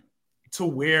to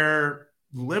where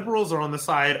liberals are on the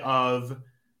side of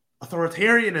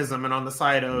authoritarianism and on the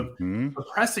side of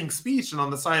oppressing speech and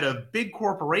on the side of big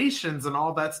corporations and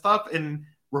all that stuff. And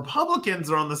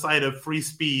Republicans are on the side of free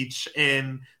speech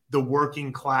and the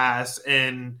working class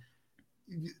and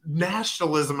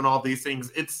nationalism and all these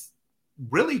things. It's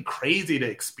really crazy to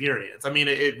experience.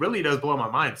 It really does blow my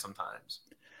mind sometimes.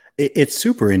 It's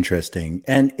super interesting.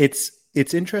 And it's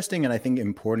interesting and I think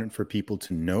important for people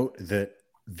to note that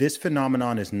this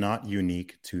phenomenon is not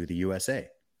unique to the USA.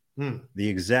 The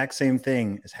exact same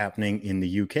thing is happening in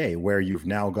the UK, where you've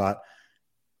now got,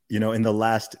 in the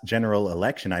last general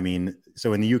election,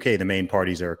 so in the UK, the main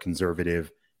parties are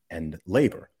Conservative and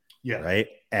Labour, right?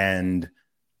 And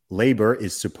Labour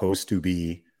is supposed to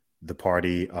be the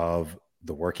party of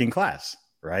the working class,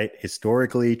 right?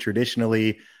 Historically,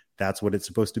 traditionally, that's what it's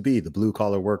supposed to be. The blue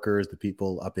collar workers, the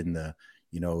people up in the,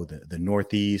 the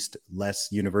Northeast, less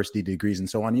university degrees and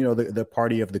so on, the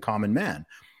party of the common man.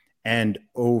 And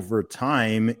over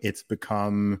time, it's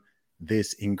become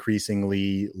this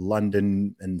increasingly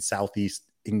London and Southeast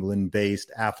England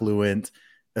based, affluent,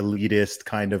 elitist,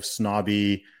 kind of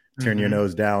snobby, turn your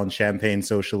nose down, champagne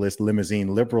socialist,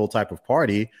 limousine liberal type of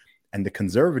party. And the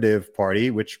conservative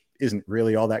party, which isn't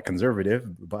really all that conservative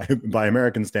by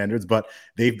American standards, but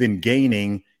they've been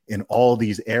gaining in all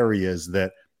these areas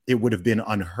that it would have been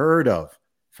unheard of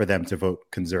for them to vote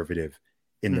conservative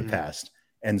in the past.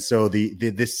 And so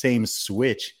this same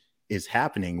switch is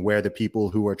happening where the people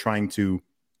who are trying to,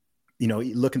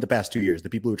 look at the past 2 years, the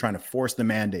people who are trying to force the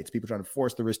mandates, people trying to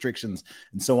force the restrictions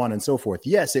and so on and so forth.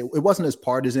 Yes, it wasn't as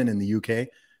partisan in the UK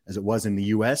as it was in the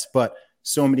US, but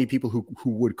so many people who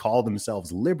would call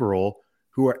themselves liberal,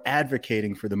 who are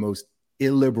advocating for the most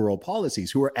illiberal policies,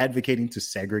 who are advocating to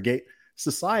segregate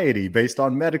society based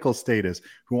on medical status,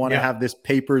 who want to have this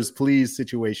papers please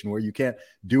situation where you can't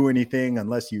do anything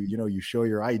unless you show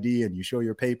your ID and you show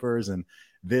your papers and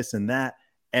this and that.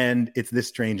 And it's this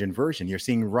strange inversion. You're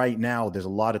seeing right now, there's a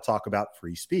lot of talk about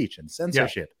free speech and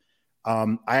censorship.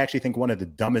 I actually think one of the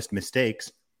dumbest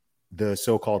mistakes the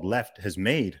so-called left has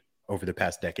made over the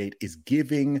past decade is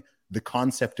giving the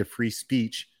concept of free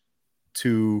speech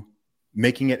to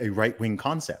making it a right-wing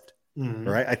concept.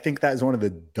 Right. I think that is one of the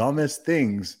dumbest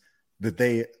things that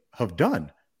they have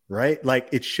done. Right.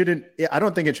 Like I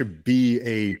don't think it should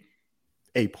be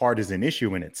a partisan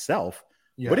issue in itself.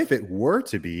 But if it were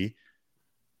to be,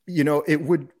 it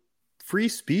would free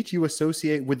speech you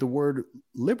associate with the word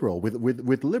liberal,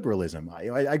 with liberalism.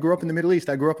 I grew up in the Middle East.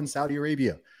 I grew up in Saudi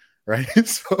Arabia. Right.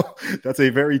 So that's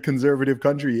a very conservative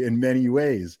country in many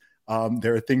ways.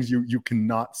 There are things you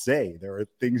cannot say. There are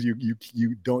things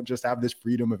you don't just have this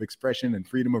freedom of expression and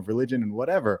freedom of religion and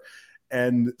whatever.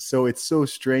 And so it's so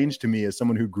strange to me as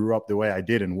someone who grew up the way I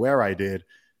did and where I did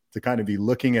to kind of be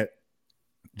looking at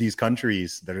these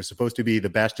countries that are supposed to be the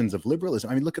bastions of liberalism.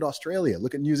 I mean, look at Australia,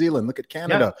 look at New Zealand, look at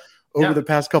Canada over the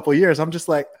past couple of years. I'm just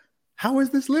like, how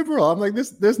is this liberal? I'm like,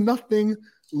 there's nothing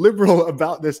liberal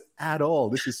about this at all.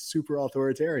 This is super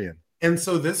authoritarian. And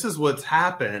so this is what's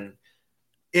happened.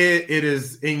 It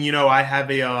is, and I have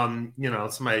a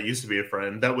somebody that used to be a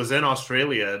friend that was in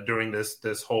Australia during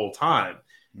this whole time.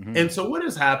 And so what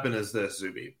has happened is this,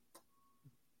 Zuby.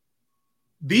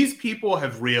 These people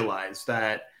have realized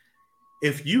that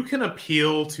if you can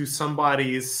appeal to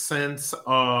somebody's sense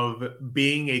of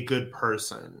being a good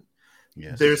person,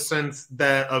 their sense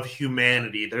of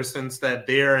humanity, their sense that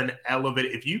they're an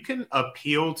elevated, if you can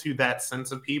appeal to that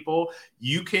sense of people,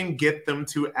 you can get them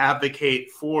to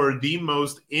advocate for the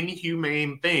most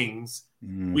inhumane things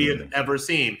we have ever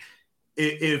seen.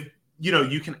 If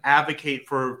you can advocate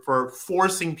for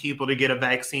forcing people to get a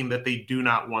vaccine that they do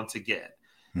not want to get.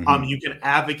 You can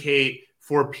advocate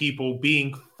for people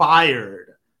being fired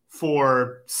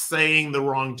for saying the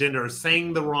wrong gender, or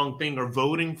saying the wrong thing, or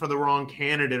voting for the wrong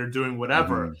candidate, or doing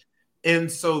whatever. And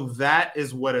so that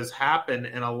is what has happened.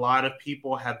 And a lot of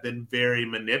people have been very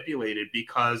manipulated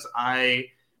because I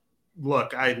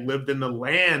lived in the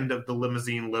land of the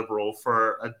limousine liberal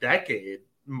for a decade.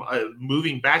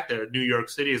 Moving back there, New York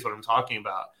City is what I'm talking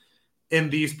about.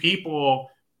 And these people,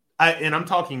 and I'm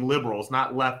talking liberals,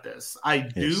 not leftists. I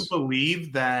do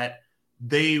believe that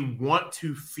they want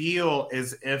to feel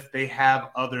as if they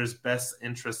have others' best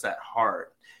interests at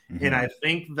heart. And I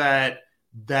think that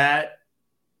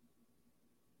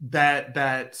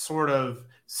sort of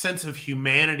sense of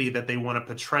humanity that they want to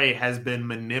portray has been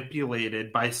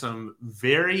manipulated by some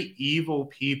very evil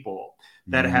people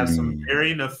that have some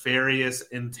very nefarious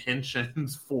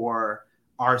intentions for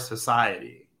our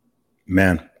society.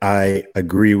 Man, I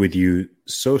agree with you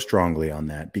so strongly on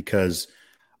that, because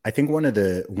I think one of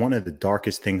the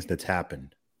darkest things that's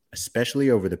happened, especially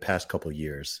over the past couple of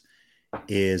years,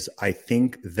 is I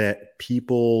think that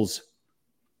people's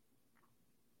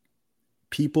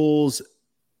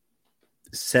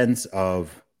sense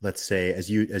of, let's say,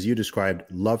 as you described,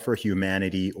 love for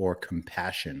humanity or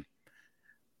compassion.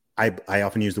 I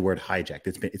often use the word hijacked.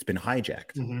 It's been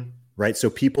hijacked, right?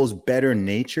 So people's better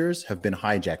natures have been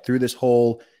hijacked through this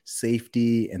whole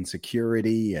safety and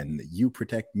security and you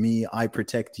protect me, I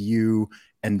protect you,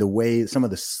 and the way some of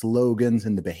the slogans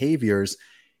and the behaviors,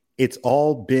 it's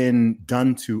all been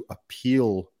done to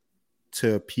appeal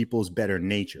to people's better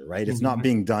nature, right? It's not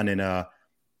being done in a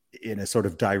sort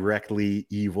of directly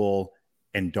evil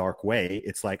and dark way.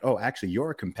 It's like, oh, actually, you're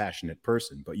a compassionate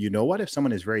person. But you know what? If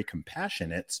someone is very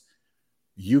compassionate,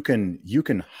 you can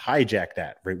hijack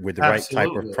that with the right type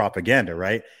of propaganda,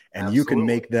 right? And you can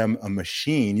make them a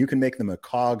machine. You can make them a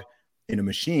cog in a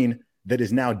machine that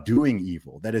is now doing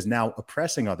evil, that is now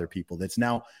oppressing other people, that's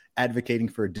now advocating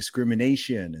for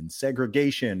discrimination and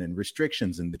segregation and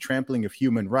restrictions and the trampling of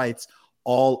human rights,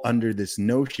 all under this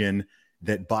notion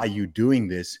that by you doing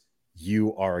this,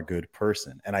 you are a good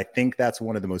person. And I think that's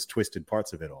one of the most twisted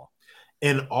parts of it all.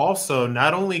 And also,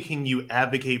 not only can you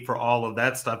advocate for all of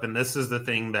that stuff, and this is the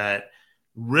thing that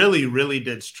really, really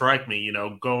did strike me, you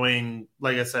know, going,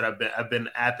 like I said, I've been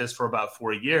at this for about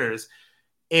 4 years,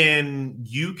 and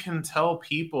you can tell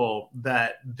people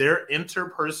that their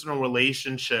interpersonal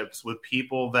relationships with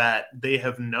people that they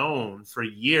have known for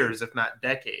years, if not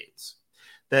decades,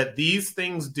 that these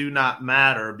things do not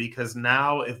matter, because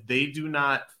now if they do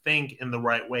not think in the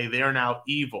right way, they are now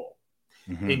evil.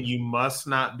 Mm-hmm. And you must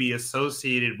not be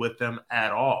associated with them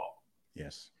at all.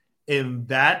 Yes. And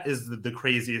that is the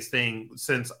craziest thing.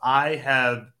 Since I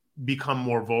have become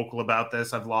more vocal about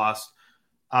this, I've lost,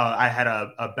 I had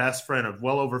a best friend of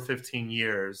well over 15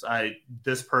 years.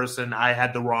 This person, I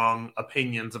had the wrong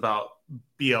opinions about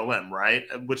BLM, right?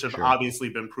 Which have obviously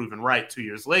been proven right 2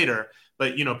 years later.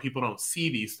 But, you know, people don't see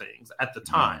these things at the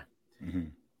time. Mm-hmm.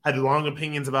 Had long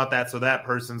opinions about that, so that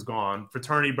person's gone.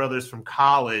 Fraternity brothers from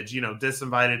college, you know,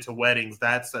 disinvited to weddings,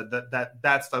 that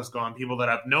stuff's gone. People that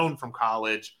I've known from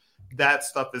college, that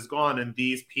stuff is gone. And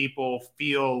these people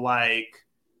feel like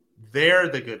they're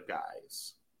the good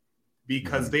guys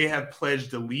because they have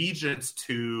pledged allegiance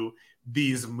to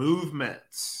these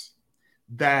movements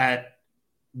that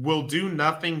will do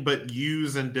nothing but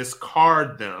use and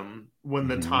discard them when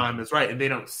the time is right. And they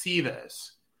don't see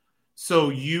this. So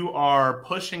you are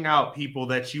pushing out people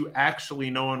that you actually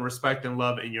know and respect and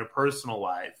love in your personal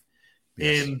life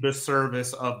in the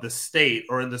service of the state,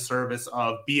 or in the service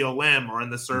of BLM, or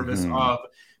in the service of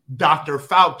Dr.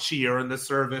 Fauci, or in the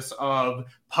service of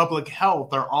public health,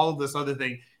 or all of this other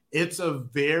thing. It's a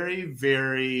very,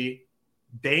 very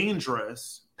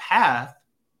dangerous path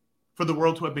for the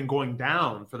world to have been going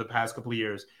down for the past couple of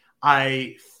years.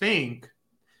 I think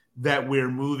that we're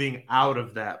moving out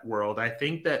of that world. I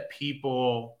think that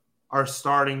people are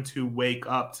starting to wake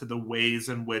up to the ways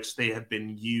in which they have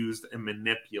been used and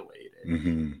manipulated.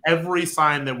 Mm-hmm. Every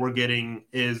sign that we're getting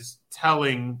is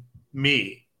telling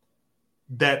me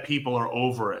that people are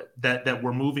over it, that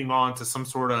we're moving on to some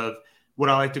sort of what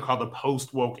I like to call the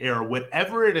post-woke era,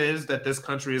 whatever it is that this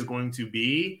country is going to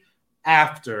be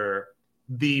after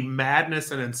the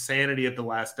madness and insanity of the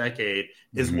last decade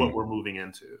is what we're moving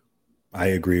into. I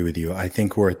agree with you. I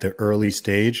think we're at the early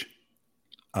stage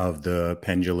of the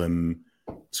pendulum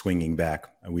swinging back.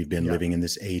 We've been living in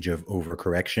this age of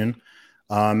overcorrection.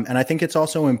 And I think it's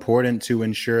also important to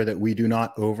ensure that we do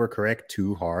not overcorrect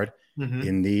too hard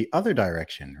in the other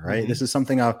direction, right? This is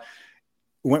something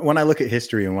when I look at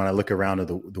history and when I look around at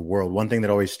the world, one thing that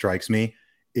always strikes me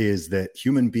is that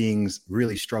human beings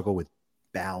really struggle with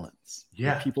balance.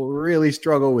 Yeah. People really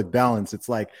struggle with balance. It's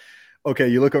like, okay,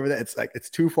 you look over there, it's like, it's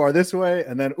too far this way,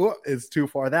 and then it's too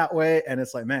far that way. And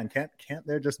it's like, man, can't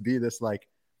there just be this like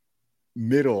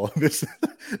middle,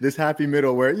 this happy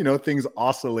middle where, you know, things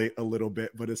oscillate a little bit,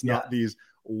 but it's not these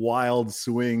wild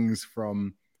swings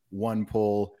from one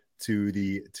pole to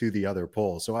the other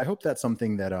pole. So I hope that's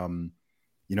something that,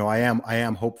 you know, I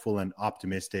am hopeful and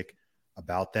optimistic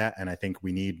about that. And I think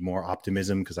we need more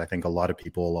optimism, because I think a lot of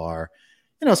people are,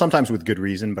 you know, sometimes with good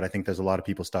reason, but I think there's a lot of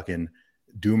people stuck in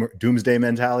doomsday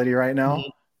mentality right now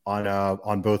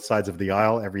on both sides of the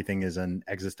aisle. Everything is an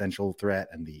existential threat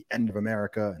and the end of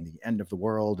America and the end of the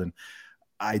world. And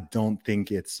I don't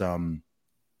think it's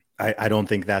I don't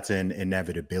think that's an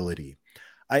inevitability.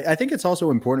 I think it's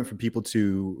also important for people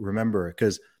to remember,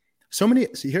 because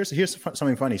here's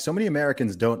something funny. So many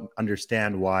Americans don't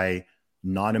understand why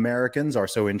non-Americans are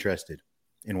so interested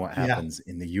in what happens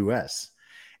in the US.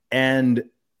 And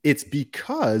it's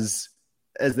because,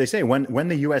 as they say, when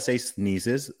the USA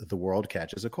sneezes, the world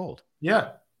catches a cold.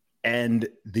 Yeah. And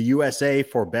the USA,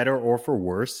 for better or for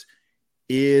worse,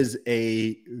 is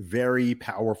a very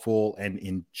powerful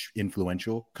and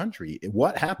influential country.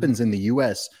 What happens in the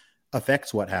US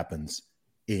affects what happens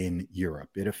in Europe.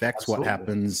 It affects what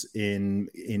happens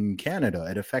in Canada.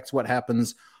 It affects what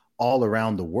happens all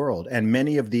around the world. And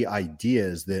many of the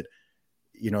ideas that,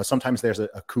 you know, sometimes there's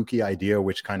a kooky idea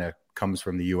which kind of comes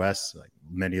from the US, like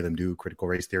many of them do, critical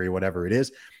race theory, whatever it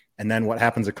is. And then what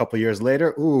happens a couple of years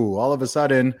later, all of a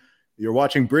sudden you're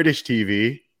watching British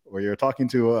TV, or you're talking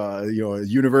to a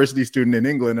university student in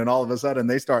England, and all of a sudden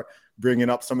they start bringing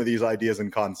up some of these ideas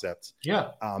and concepts.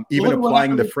 Yeah. Even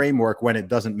applying the framework when it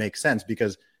doesn't make sense,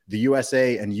 because the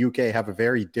USA and UK have a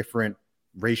very different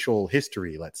racial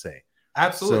history, let's say.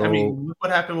 Absolutely. So, I mean, look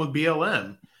what happened with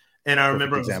BLM. And I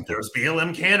remember example. there was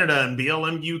BLM Canada and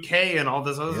BLM UK and all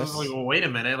this other stuff. I was like, well, wait a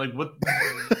minute. Like, what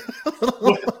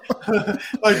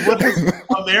is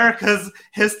America's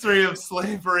history of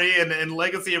slavery and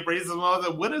legacy of racism? All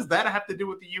that, what does that have to do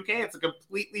with the UK? It's a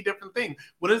completely different thing.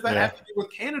 What does that have to do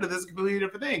with Canada? This is a completely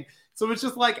different thing. So it's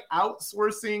just like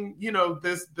outsourcing,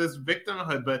 this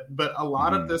victimhood. But a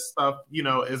lot of this stuff,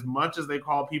 as much as they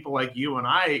call people like you and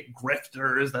I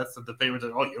grifters, that's the favorite.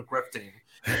 Oh, you're grifting.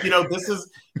 This is,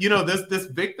 this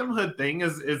victimhood thing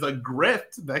is a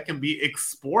grift that can be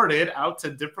exported out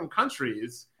to different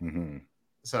countries. Mm-hmm.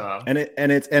 So and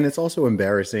it's also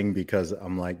embarrassing because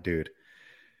I'm like, dude,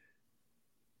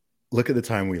 look at the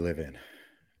time we live in.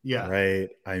 Yeah. Right.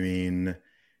 I mean,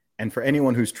 and for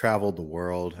anyone who's traveled the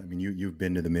world, I mean, you've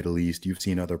been to the Middle East, you've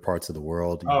seen other parts of the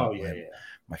world.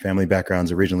 My family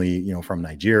background's originally, from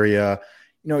Nigeria.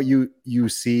 You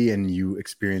see and you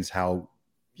experience how,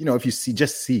 if you see,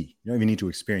 you don't even need to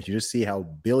experience, you just see how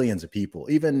billions of people,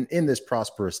 even in this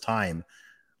prosperous time,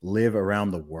 live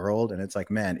around the world. And it's like,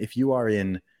 man, if you are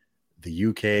in the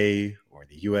UK or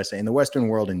the USA, in the Western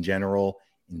world in general,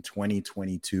 in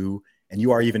 2022, and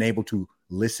you are even able to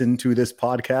listen to this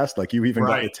podcast, like you even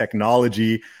got the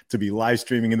technology to be live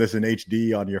streaming this in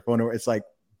HD on your phone. It's like,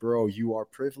 bro, you are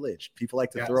privileged. People like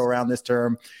to throw around this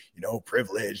term,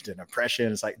 privileged and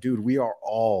oppression. It's like, dude, we are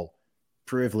all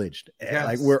privileged. Yes.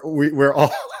 Like we're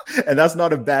all, and that's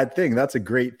not a bad thing. That's a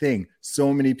great thing.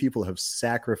 So many people have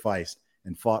sacrificed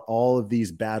and fought all of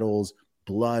these battles,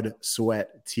 blood,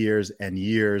 sweat, tears, and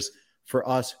years for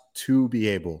us to be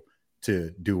able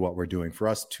to do what we're doing, for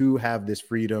us to have this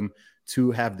freedom, to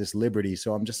have this liberty.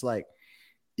 So I'm just like,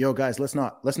 yo, guys, let's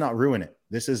not ruin it.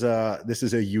 This is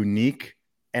a unique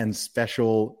and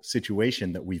special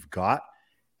situation that we've got.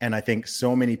 And I think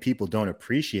so many people don't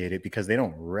appreciate it because they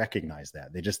don't recognize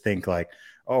that. They just think like,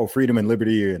 oh, freedom and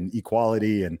liberty and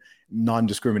equality and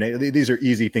non-discrimination, these are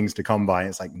easy things to come by.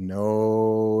 It's like,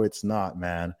 no, it's not,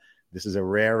 man. This is a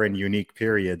rare and unique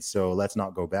period. So let's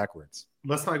not go backwards.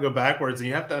 Let's not go backwards. And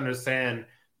you have to understand,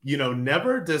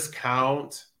 never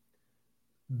discount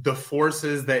the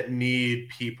forces that need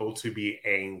people to be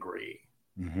angry.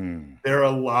 Mm-hmm. There are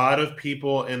a lot of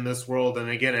people in this world. And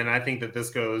again, and I think that this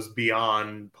goes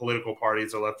beyond political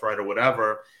parties or left, right, or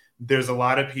whatever. There's a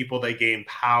lot of people that gain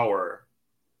power.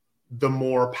 The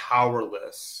more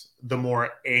powerless, the more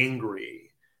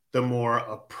angry, the more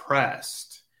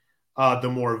oppressed, the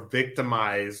more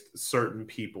victimized certain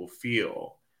people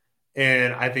feel.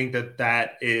 And I think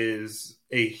that is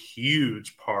a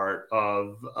huge part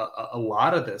of a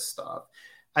lot of this stuff.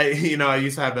 I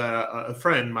used to have a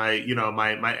friend,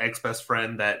 my ex-best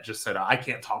friend that just said, I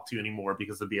can't talk to you anymore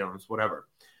because of BLMs, whatever.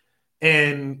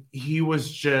 And he was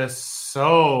just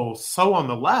so on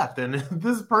the left. And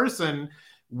this person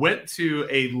went to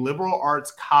a liberal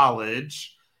arts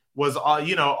college, was,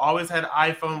 always had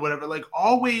iPhone, whatever, like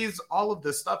always all of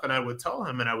this stuff. And I would tell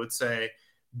him and I would say,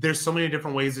 there's so many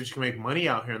different ways that you can make money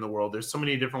out here in the world. There's so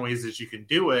many different ways that you can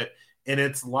do it. And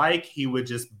it's like he would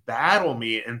just battle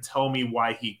me and tell me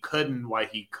why he couldn't.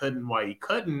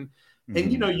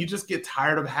 And, you just get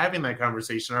tired of having that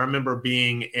conversation. I remember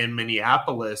being in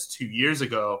Minneapolis 2 years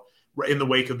ago in the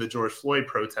wake of the George Floyd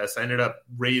protests. I ended up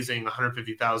raising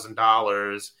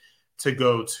 $150,000 to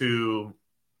go to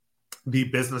the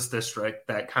business district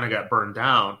that kind of got burned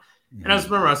down. And I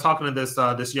was talking to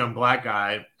this young black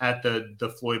guy at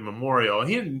the Floyd Memorial.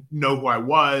 He didn't know who I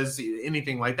was,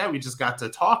 anything like that. We just got to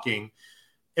talking,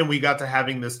 and we got to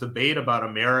having this debate about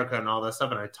America and all that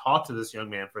stuff. And I talked to this young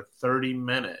man for 30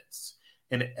 minutes.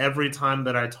 And every time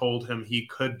that I told him he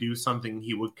could do something,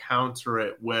 he would counter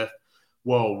it with,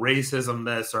 well, racism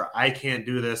this, or I can't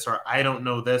do this, or I don't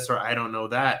know this, or I don't know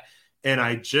that. And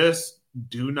I just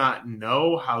do not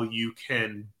know how you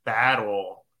can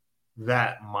battle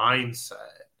that mindset.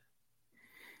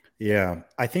 Yeah,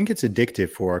 I think it's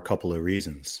addictive for a couple of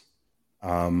reasons.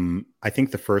 I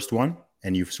think the first one,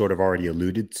 and you've sort of already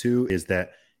alluded to, is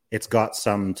that it's got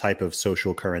some type of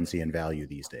social currency and value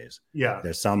these days. Yeah,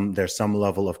 there's some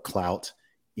level of clout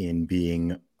in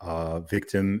being a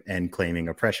victim and claiming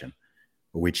oppression,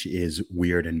 which is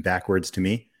weird and backwards to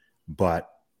me, but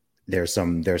there's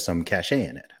some cachet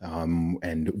in it.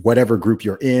 And whatever group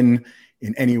you're in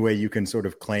any way you can sort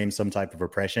of claim some type of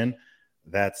oppression,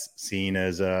 that's seen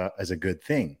as a good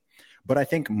thing. But I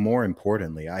think more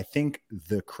importantly, I think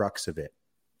the crux of it,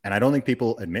 and I don't think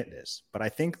people admit this, but I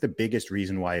think the biggest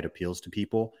reason why it appeals to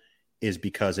people is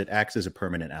because it acts as a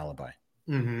permanent alibi.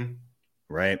 Mm-hmm.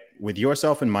 Right? With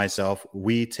yourself and myself,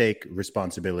 we take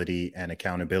responsibility and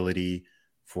accountability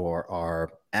for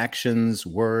our actions,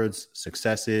 words,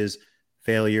 successes,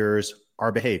 failures,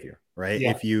 our behavior, right?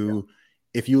 Yeah.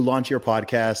 if you launch your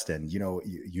podcast and, you know,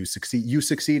 you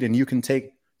succeed and you can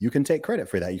take credit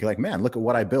for that. You're like, man, look at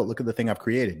what I built. Look at the thing I've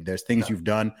created. There's things you've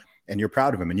done and you're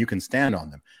proud of them and you can stand on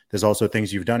them. There's also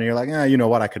things you've done and you're like, you know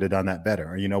what? I could have done that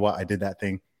better. Or you know what? I did that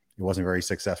thing. It wasn't very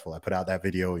successful. I put out that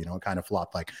video, you know, it kind of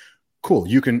flopped. Like, cool.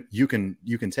 You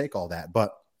can take all that.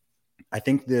 But I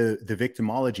think the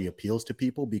victimology appeals to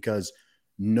people because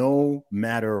no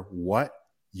matter what,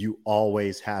 you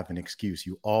always have an excuse.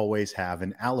 You always have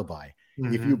an alibi.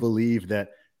 Mm-hmm. If you believe that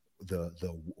the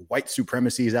white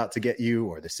supremacy is out to get you,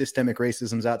 or the systemic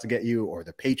racism is out to get you, or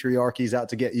the patriarchy is out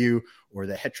to get you, or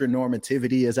the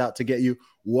heteronormativity is out to get you,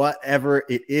 whatever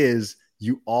it is,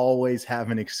 you always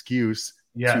have an excuse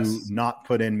to not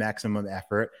put in maximum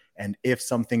effort. And if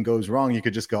something goes wrong, you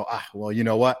could just go, well, you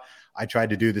know what? I tried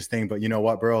to do this thing, but you know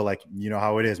what, bro? Like, you know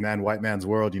how it is, man. White man's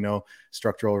world, you know,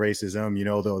 structural racism. You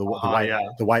know,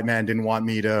 the white man didn't want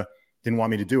me to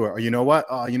do it. Or you know what,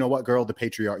 girl? The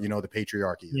patriarchy.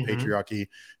 The patriarchy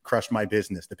crushed my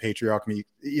business. The patriarchy,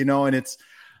 you know, and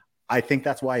I think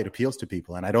that's why it appeals to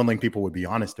people. And I don't think people would be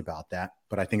honest about that,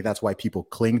 but I think that's why people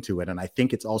cling to it. And I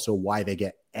think it's also why they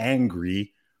get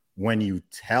angry when you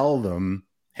tell them,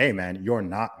 hey man, you're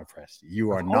not oppressed.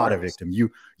 You are not a victim.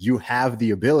 You have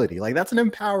the ability. Like, that's an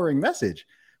empowering message.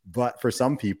 But for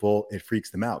some people, it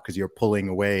freaks them out because you're pulling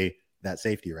away that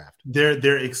safety raft.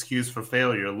 Their excuse for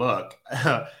failure. Look,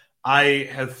 I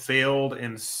have failed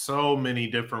in so many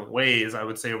different ways, I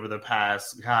would say, over the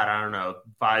past,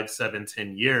 5, 7,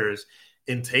 10 years.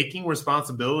 In taking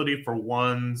responsibility for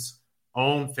one's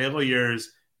own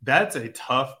failures, that's a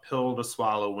tough pill to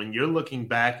swallow when you're looking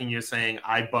back and you're saying,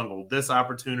 I bungled this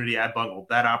opportunity, I bungled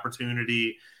that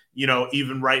opportunity. You know,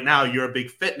 even right now, you're a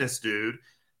big fitness dude.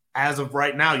 As of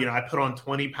right now, you know, I put on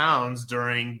 20 pounds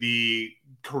during the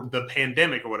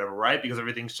pandemic or whatever, right? Because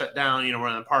everything's shut down. You know, we're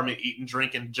in an apartment, eating,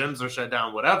 drinking, gyms are shut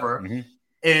down, whatever. Mm-hmm.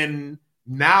 And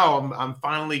now I'm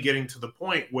finally getting to the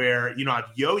point where, you know,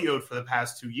 I've yo-yoed for the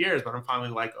past 2 years, but I'm finally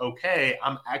like, okay,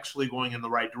 I'm actually going in the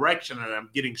right direction and I'm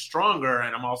getting stronger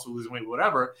and I'm also losing weight,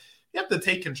 whatever. You have to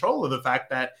take control of the fact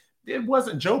that it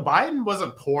wasn't Joe Biden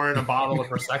wasn't pouring a bottle of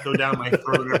Prosecco down my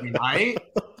throat every night.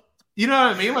 You know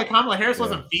what I mean? Like, Kamala Harris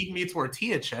wasn't feeding me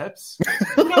tortilla chips.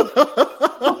 You know?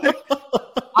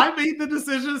 I made the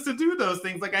decisions to do those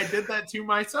things. Like, I did that to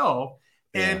myself.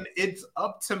 And it's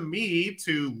up to me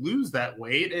to lose that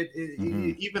weight.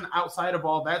 Even outside of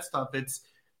all that stuff, it's,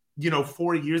 you know,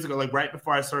 4 years ago, like right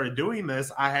before I started doing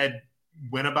this, I had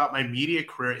went about my media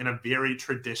career in a very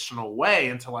traditional way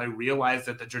until I realized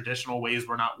that the traditional ways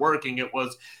were not working. It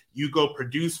was, you go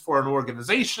produce for an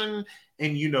organization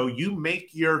and, you know, you make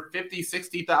your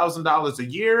 $50,000, $60,000 a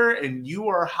year and you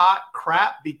are hot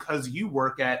crap because you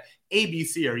work at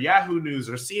ABC or Yahoo News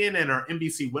or CNN or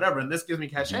NBC, whatever. And this gives me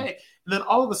cachet. Mm-hmm. And then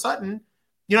all of a sudden,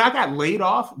 you know, I got laid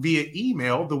off via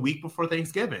email the week before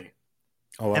Thanksgiving.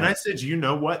 Oh, wow. And I said, you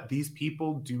know what? These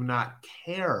people do not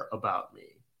care about me.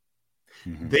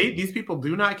 Mm-hmm. These people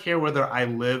do not care whether I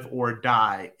live or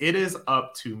die. It is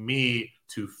up to me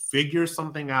to figure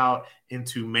something out and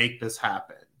to make this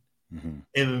happen. Mm-hmm.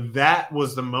 And that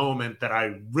was the moment that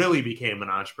I really became an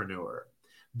entrepreneur,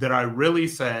 that I really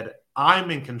said,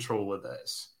 I'm in control of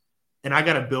this and I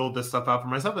got to build this stuff out for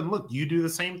myself. And look, you do the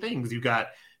same things. You got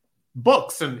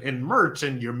books and merch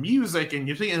and your music and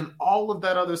and all of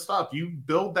that other stuff. You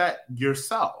build that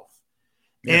yourself.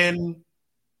 Yeah. And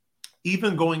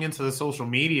even going into the social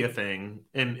media thing,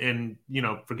 and you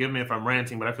know, forgive me if I'm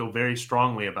ranting, but I feel very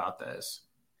strongly about this.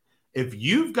 If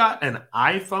you've got an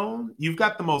iPhone, you've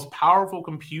got the most powerful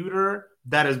computer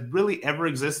that has really ever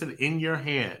existed in your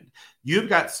hand. You've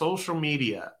got social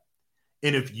media.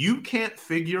 And if you can't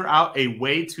figure out a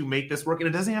way to make this work, and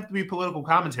it doesn't have to be political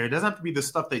commentary, it doesn't have to be the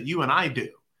stuff that you and I do.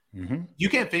 Mm-hmm. You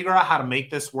can't figure out how to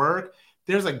make this work.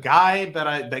 There's a guy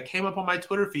that came up on my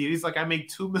Twitter feed. He's like, I make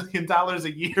 $2 million a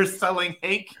year selling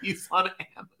hankies on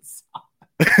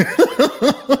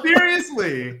Amazon.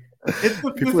 Seriously.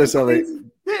 People are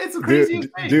selling. It's a crazy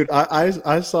thing. Dude,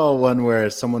 I saw one where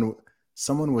someone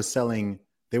was selling,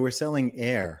 they were selling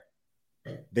air.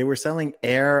 They were selling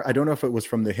air. I don't know if it was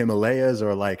from the Himalayas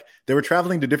or like they were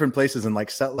traveling to different places and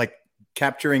like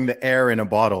capturing the air in a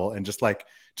bottle and just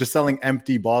selling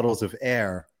empty bottles of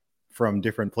air from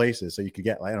different places. So you could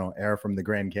get, I don't know, air from the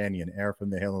Grand Canyon, air from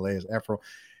the Himalayas, air from,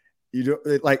 dude,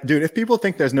 if people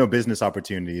think there's no business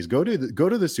opportunities, go to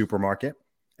the supermarket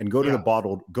and go to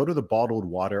the bottled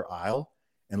water aisle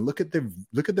and look at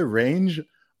the range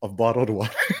of bottled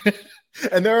water.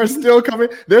 And there's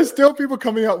still people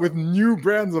coming out with new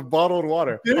brands of bottled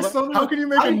water. How can you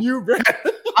make a new brand?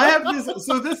 I have this.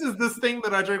 So this is this thing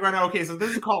that I drink right now. Okay, so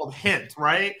this is called Hint,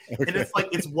 right? Okay. And it's like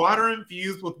it's water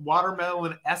infused with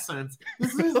watermelon essence.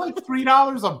 This is like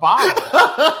 $3 a bottle.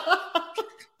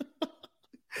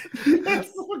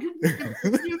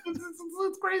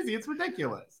 It's crazy. It's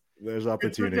ridiculous. There's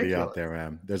opportunity out there,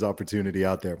 man. There's opportunity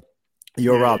out there.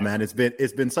 Yo, Rob, man, it's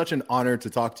been such an honor to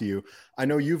talk to you. I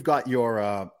know you've got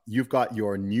your new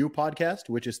podcast,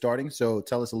 which is starting. So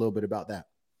tell us a little bit about that.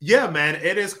 Yeah, man,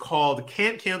 it is called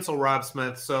Can't Cancel Rob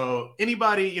Smith. So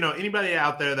anybody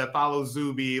out there that follows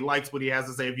Zuby, likes what he has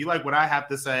to say, if you like what I have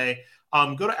to say,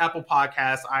 go to Apple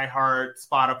Podcasts, iHeart,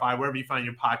 Spotify, wherever you find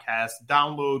your podcast,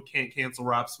 download Can't Cancel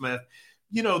Rob Smith.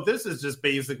 This is just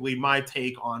basically my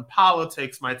take on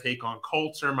politics, my take on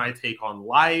culture, my take on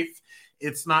life.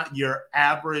 It's not your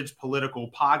average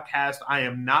political podcast. I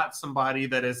am not somebody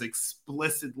that is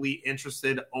explicitly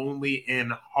interested only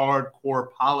in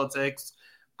hardcore politics.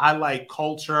 I like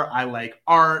culture. I like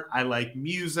art. I like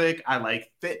music. I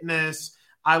like fitness.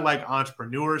 I like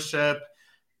entrepreneurship.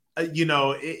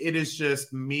 It is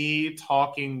just me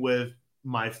talking with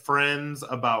my friends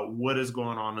about what is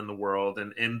going on in the world.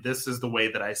 And this is the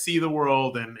way that I see the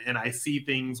world. And I see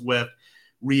things with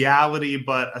reality,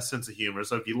 but a sense of humor.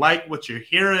 So if you like what you're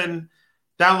hearing,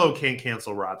 download Can't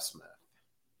Cancel Rob Smith.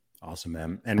 Awesome,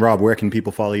 man. And Rob, where can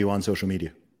people follow you on social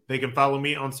media? They can follow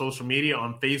me on social media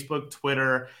on Facebook,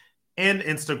 Twitter, and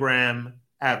Instagram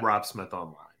at Rob Smith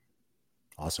Online.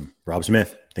 Awesome. Rob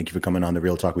Smith, thank you for coming on the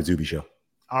Real Talk with Zuby show.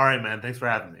 All right, man. Thanks for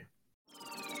having me.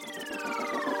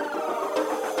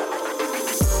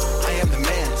 I am the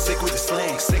man, sick with the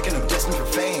slang, sick and I'm destined for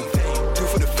fame. Do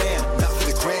for the fam, not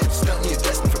for the gram, stunting you're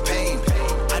destined for pain.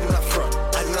 I do not front,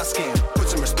 I do not scam, put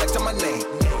some respect on my name.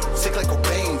 Sick like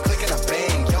Cobain, click and I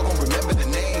bang, y'all gon' remember the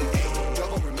name. Y'all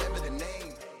gon' remember the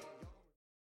name.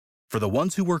 For the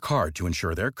ones who work hard to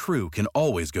ensure their crew can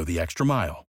always go the extra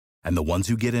mile, and the ones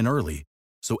who get in early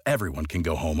so everyone can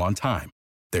go home on time,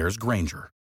 there's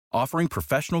Grainger, offering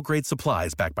professional-grade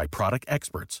supplies backed by product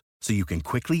experts so you can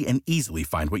quickly and easily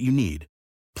find what you need.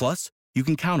 Plus, you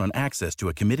can count on access to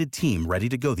a committed team ready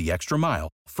to go the extra mile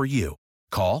for you.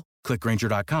 Call, click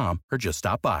Grainger.com, or just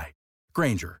stop by.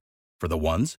 Grainger, for the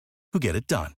ones who get it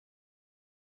done.